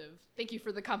sense of, thank you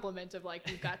for the compliment of like,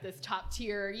 we've got this top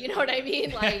tier, you know what I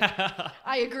mean? Like,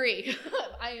 I agree.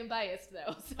 I am biased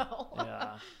though, so.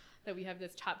 Yeah. That we have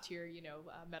this top tier,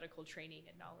 medical training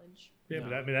and knowledge. Yeah,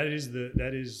 but I mean,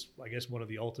 that is, I guess, one of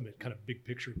the ultimate kind of big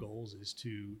picture goals is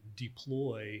to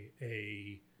deploy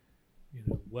a,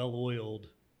 well-oiled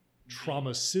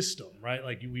trauma system, right?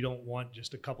 Like we don't want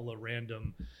just a couple of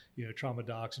random, trauma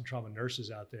docs and trauma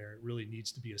nurses out there. It really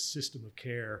needs to be a system of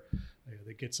care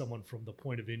that gets someone from the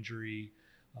point of injury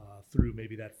through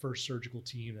maybe that first surgical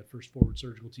team, that first forward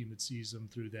surgical team that sees them,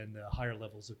 through then the higher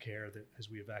levels of care that as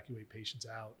we evacuate patients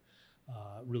out,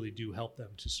 really do help them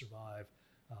to survive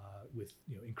with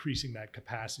increasing that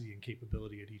capacity and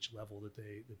capability at each level that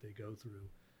they go through.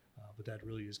 But that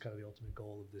really is kind of the ultimate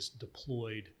goal of this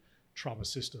deployed trauma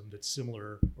system that's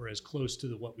similar or as close to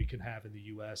what we can have in the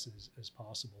U.S. as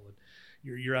possible. And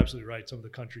you're absolutely right. Some of the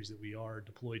countries that we are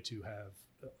deployed to have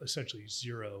essentially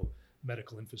zero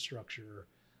medical infrastructure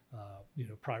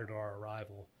prior to our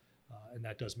arrival. And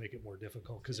that does make it more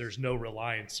difficult because there's no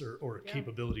reliance or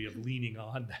capability of leaning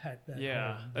on that.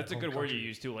 That's a good word you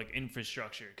use too, like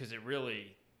infrastructure, because it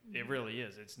really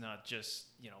is. It's not just,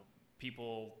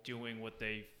 people doing what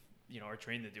they, are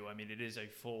trained to do. I mean, it is a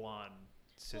full-on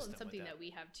system. Well, and something that we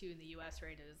have too in the U.S.,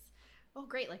 right, is, oh,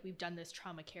 great, like we've done this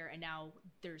trauma care and now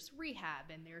there's rehab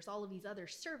and there's all of these other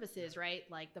services, right?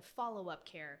 Like the follow-up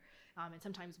care. And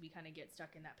sometimes we kind of get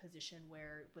stuck in that position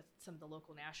where with some of the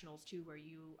local nationals too, where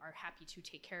you are happy to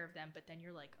take care of them, but then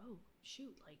you're like, oh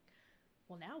shoot, like,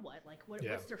 well now what? Like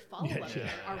what's their follow-up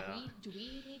care? Do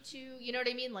we need to, you know what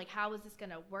I mean? Like how is this going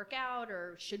to work out?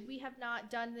 Or should we have not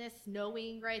done this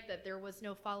knowing, right, that there was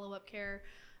no follow-up care?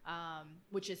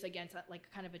 Which is again like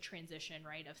kind of a transition,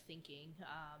 right, of thinking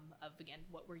of again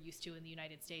what we're used to in the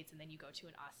United States, and then you go to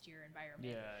an austere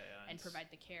environment and provide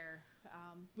the care,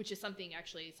 which is something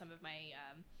actually some of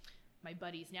my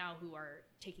buddies now who are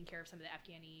taking care of some of the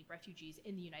Afghani refugees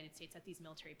in the United States at these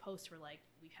military posts were like,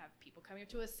 we have people coming up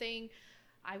to us saying,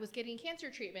 I was getting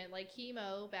cancer treatment like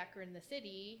chemo back in the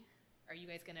city. Are you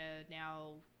guys gonna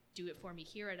now do it for me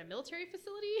here at a military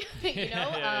facility?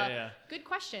 Good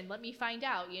question. Let me find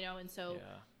out, and so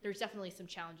there's definitely some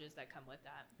challenges that come with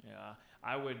that. Yeah.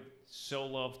 I would so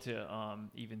love to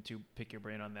even to pick your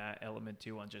brain on that element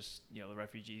too, on just, the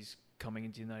refugees coming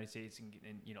into the United States and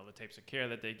the types of care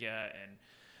that they get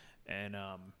and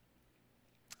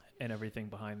everything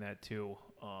behind that too.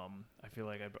 I feel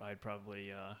like I'd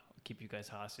probably keep you guys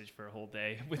hostage for a whole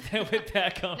day with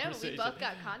that conversation. No, we both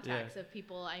got contacts of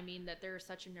people. I mean, that there's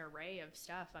such an array of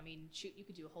stuff. I mean, shoot, you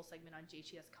could do a whole segment on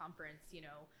JTS conference,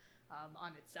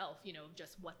 on itself,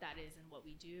 just what that is and what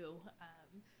we do.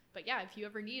 But yeah, if you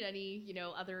ever need any,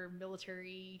 other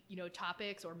military,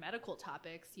 topics or medical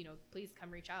topics, please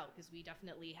come reach out, because we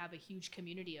definitely have a huge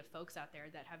community of folks out there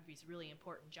that have these really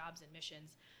important jobs and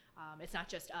missions. It's not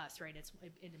just us, right? It's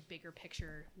in a bigger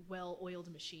picture,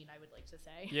 well-oiled machine, I would like to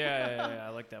say. Yeah, I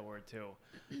like that word too.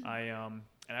 And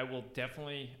I will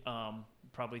definitely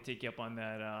probably take you up on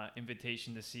that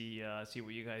invitation to see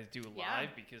what you guys do live,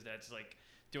 because that's like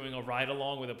doing a ride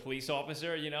along with a police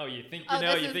officer. You think and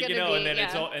then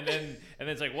it's all, and then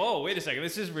it's like, whoa, wait a second,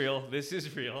 this is real.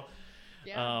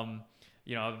 Yeah.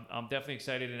 I'm definitely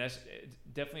excited, and that's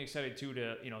definitely excited too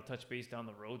to touch base down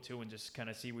the road too, and just kind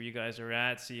of see where you guys are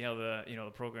at, see how the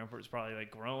the program is probably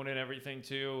like grown and everything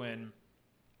too, and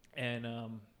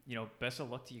best of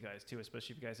luck to you guys too,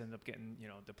 especially if you guys end up getting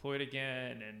deployed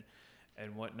again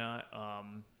and whatnot.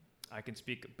 I can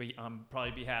speak on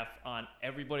probably behalf on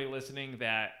everybody listening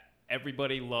that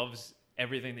everybody loves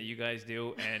everything that you guys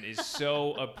do and is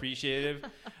so appreciative.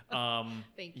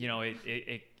 Thank you.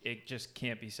 It just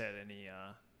can't be said any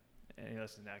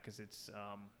less than that, because it's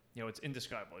it's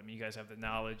indescribable. I mean, you guys have the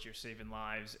knowledge, you're saving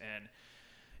lives, and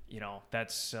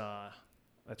that's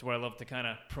what I love to kind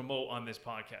of promote on this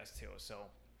podcast too. So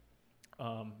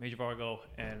Major Vargo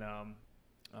and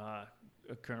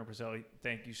Colonel Prezzelli,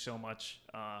 thank you so much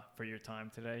for your time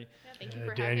today. Yeah, thank you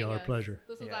for Daniel, having our us. pleasure.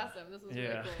 This was awesome. This was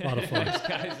Yeah. really cool. A lot of fun. Thanks,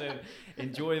 guys, and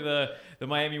enjoy the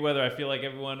Miami weather. I feel like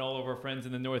everyone, all of our friends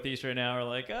in the Northeast right now are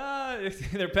like,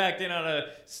 they're packed in on a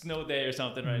snow day or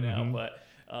something right now, but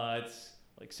it's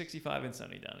like 65 and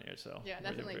sunny down here. So Yeah,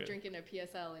 nothing like drinking a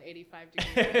PSL at 85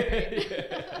 degrees.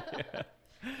 yeah.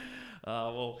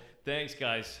 Well, thanks,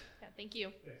 guys. Yeah, thank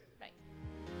you. Bye.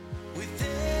 With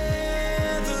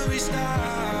every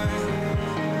star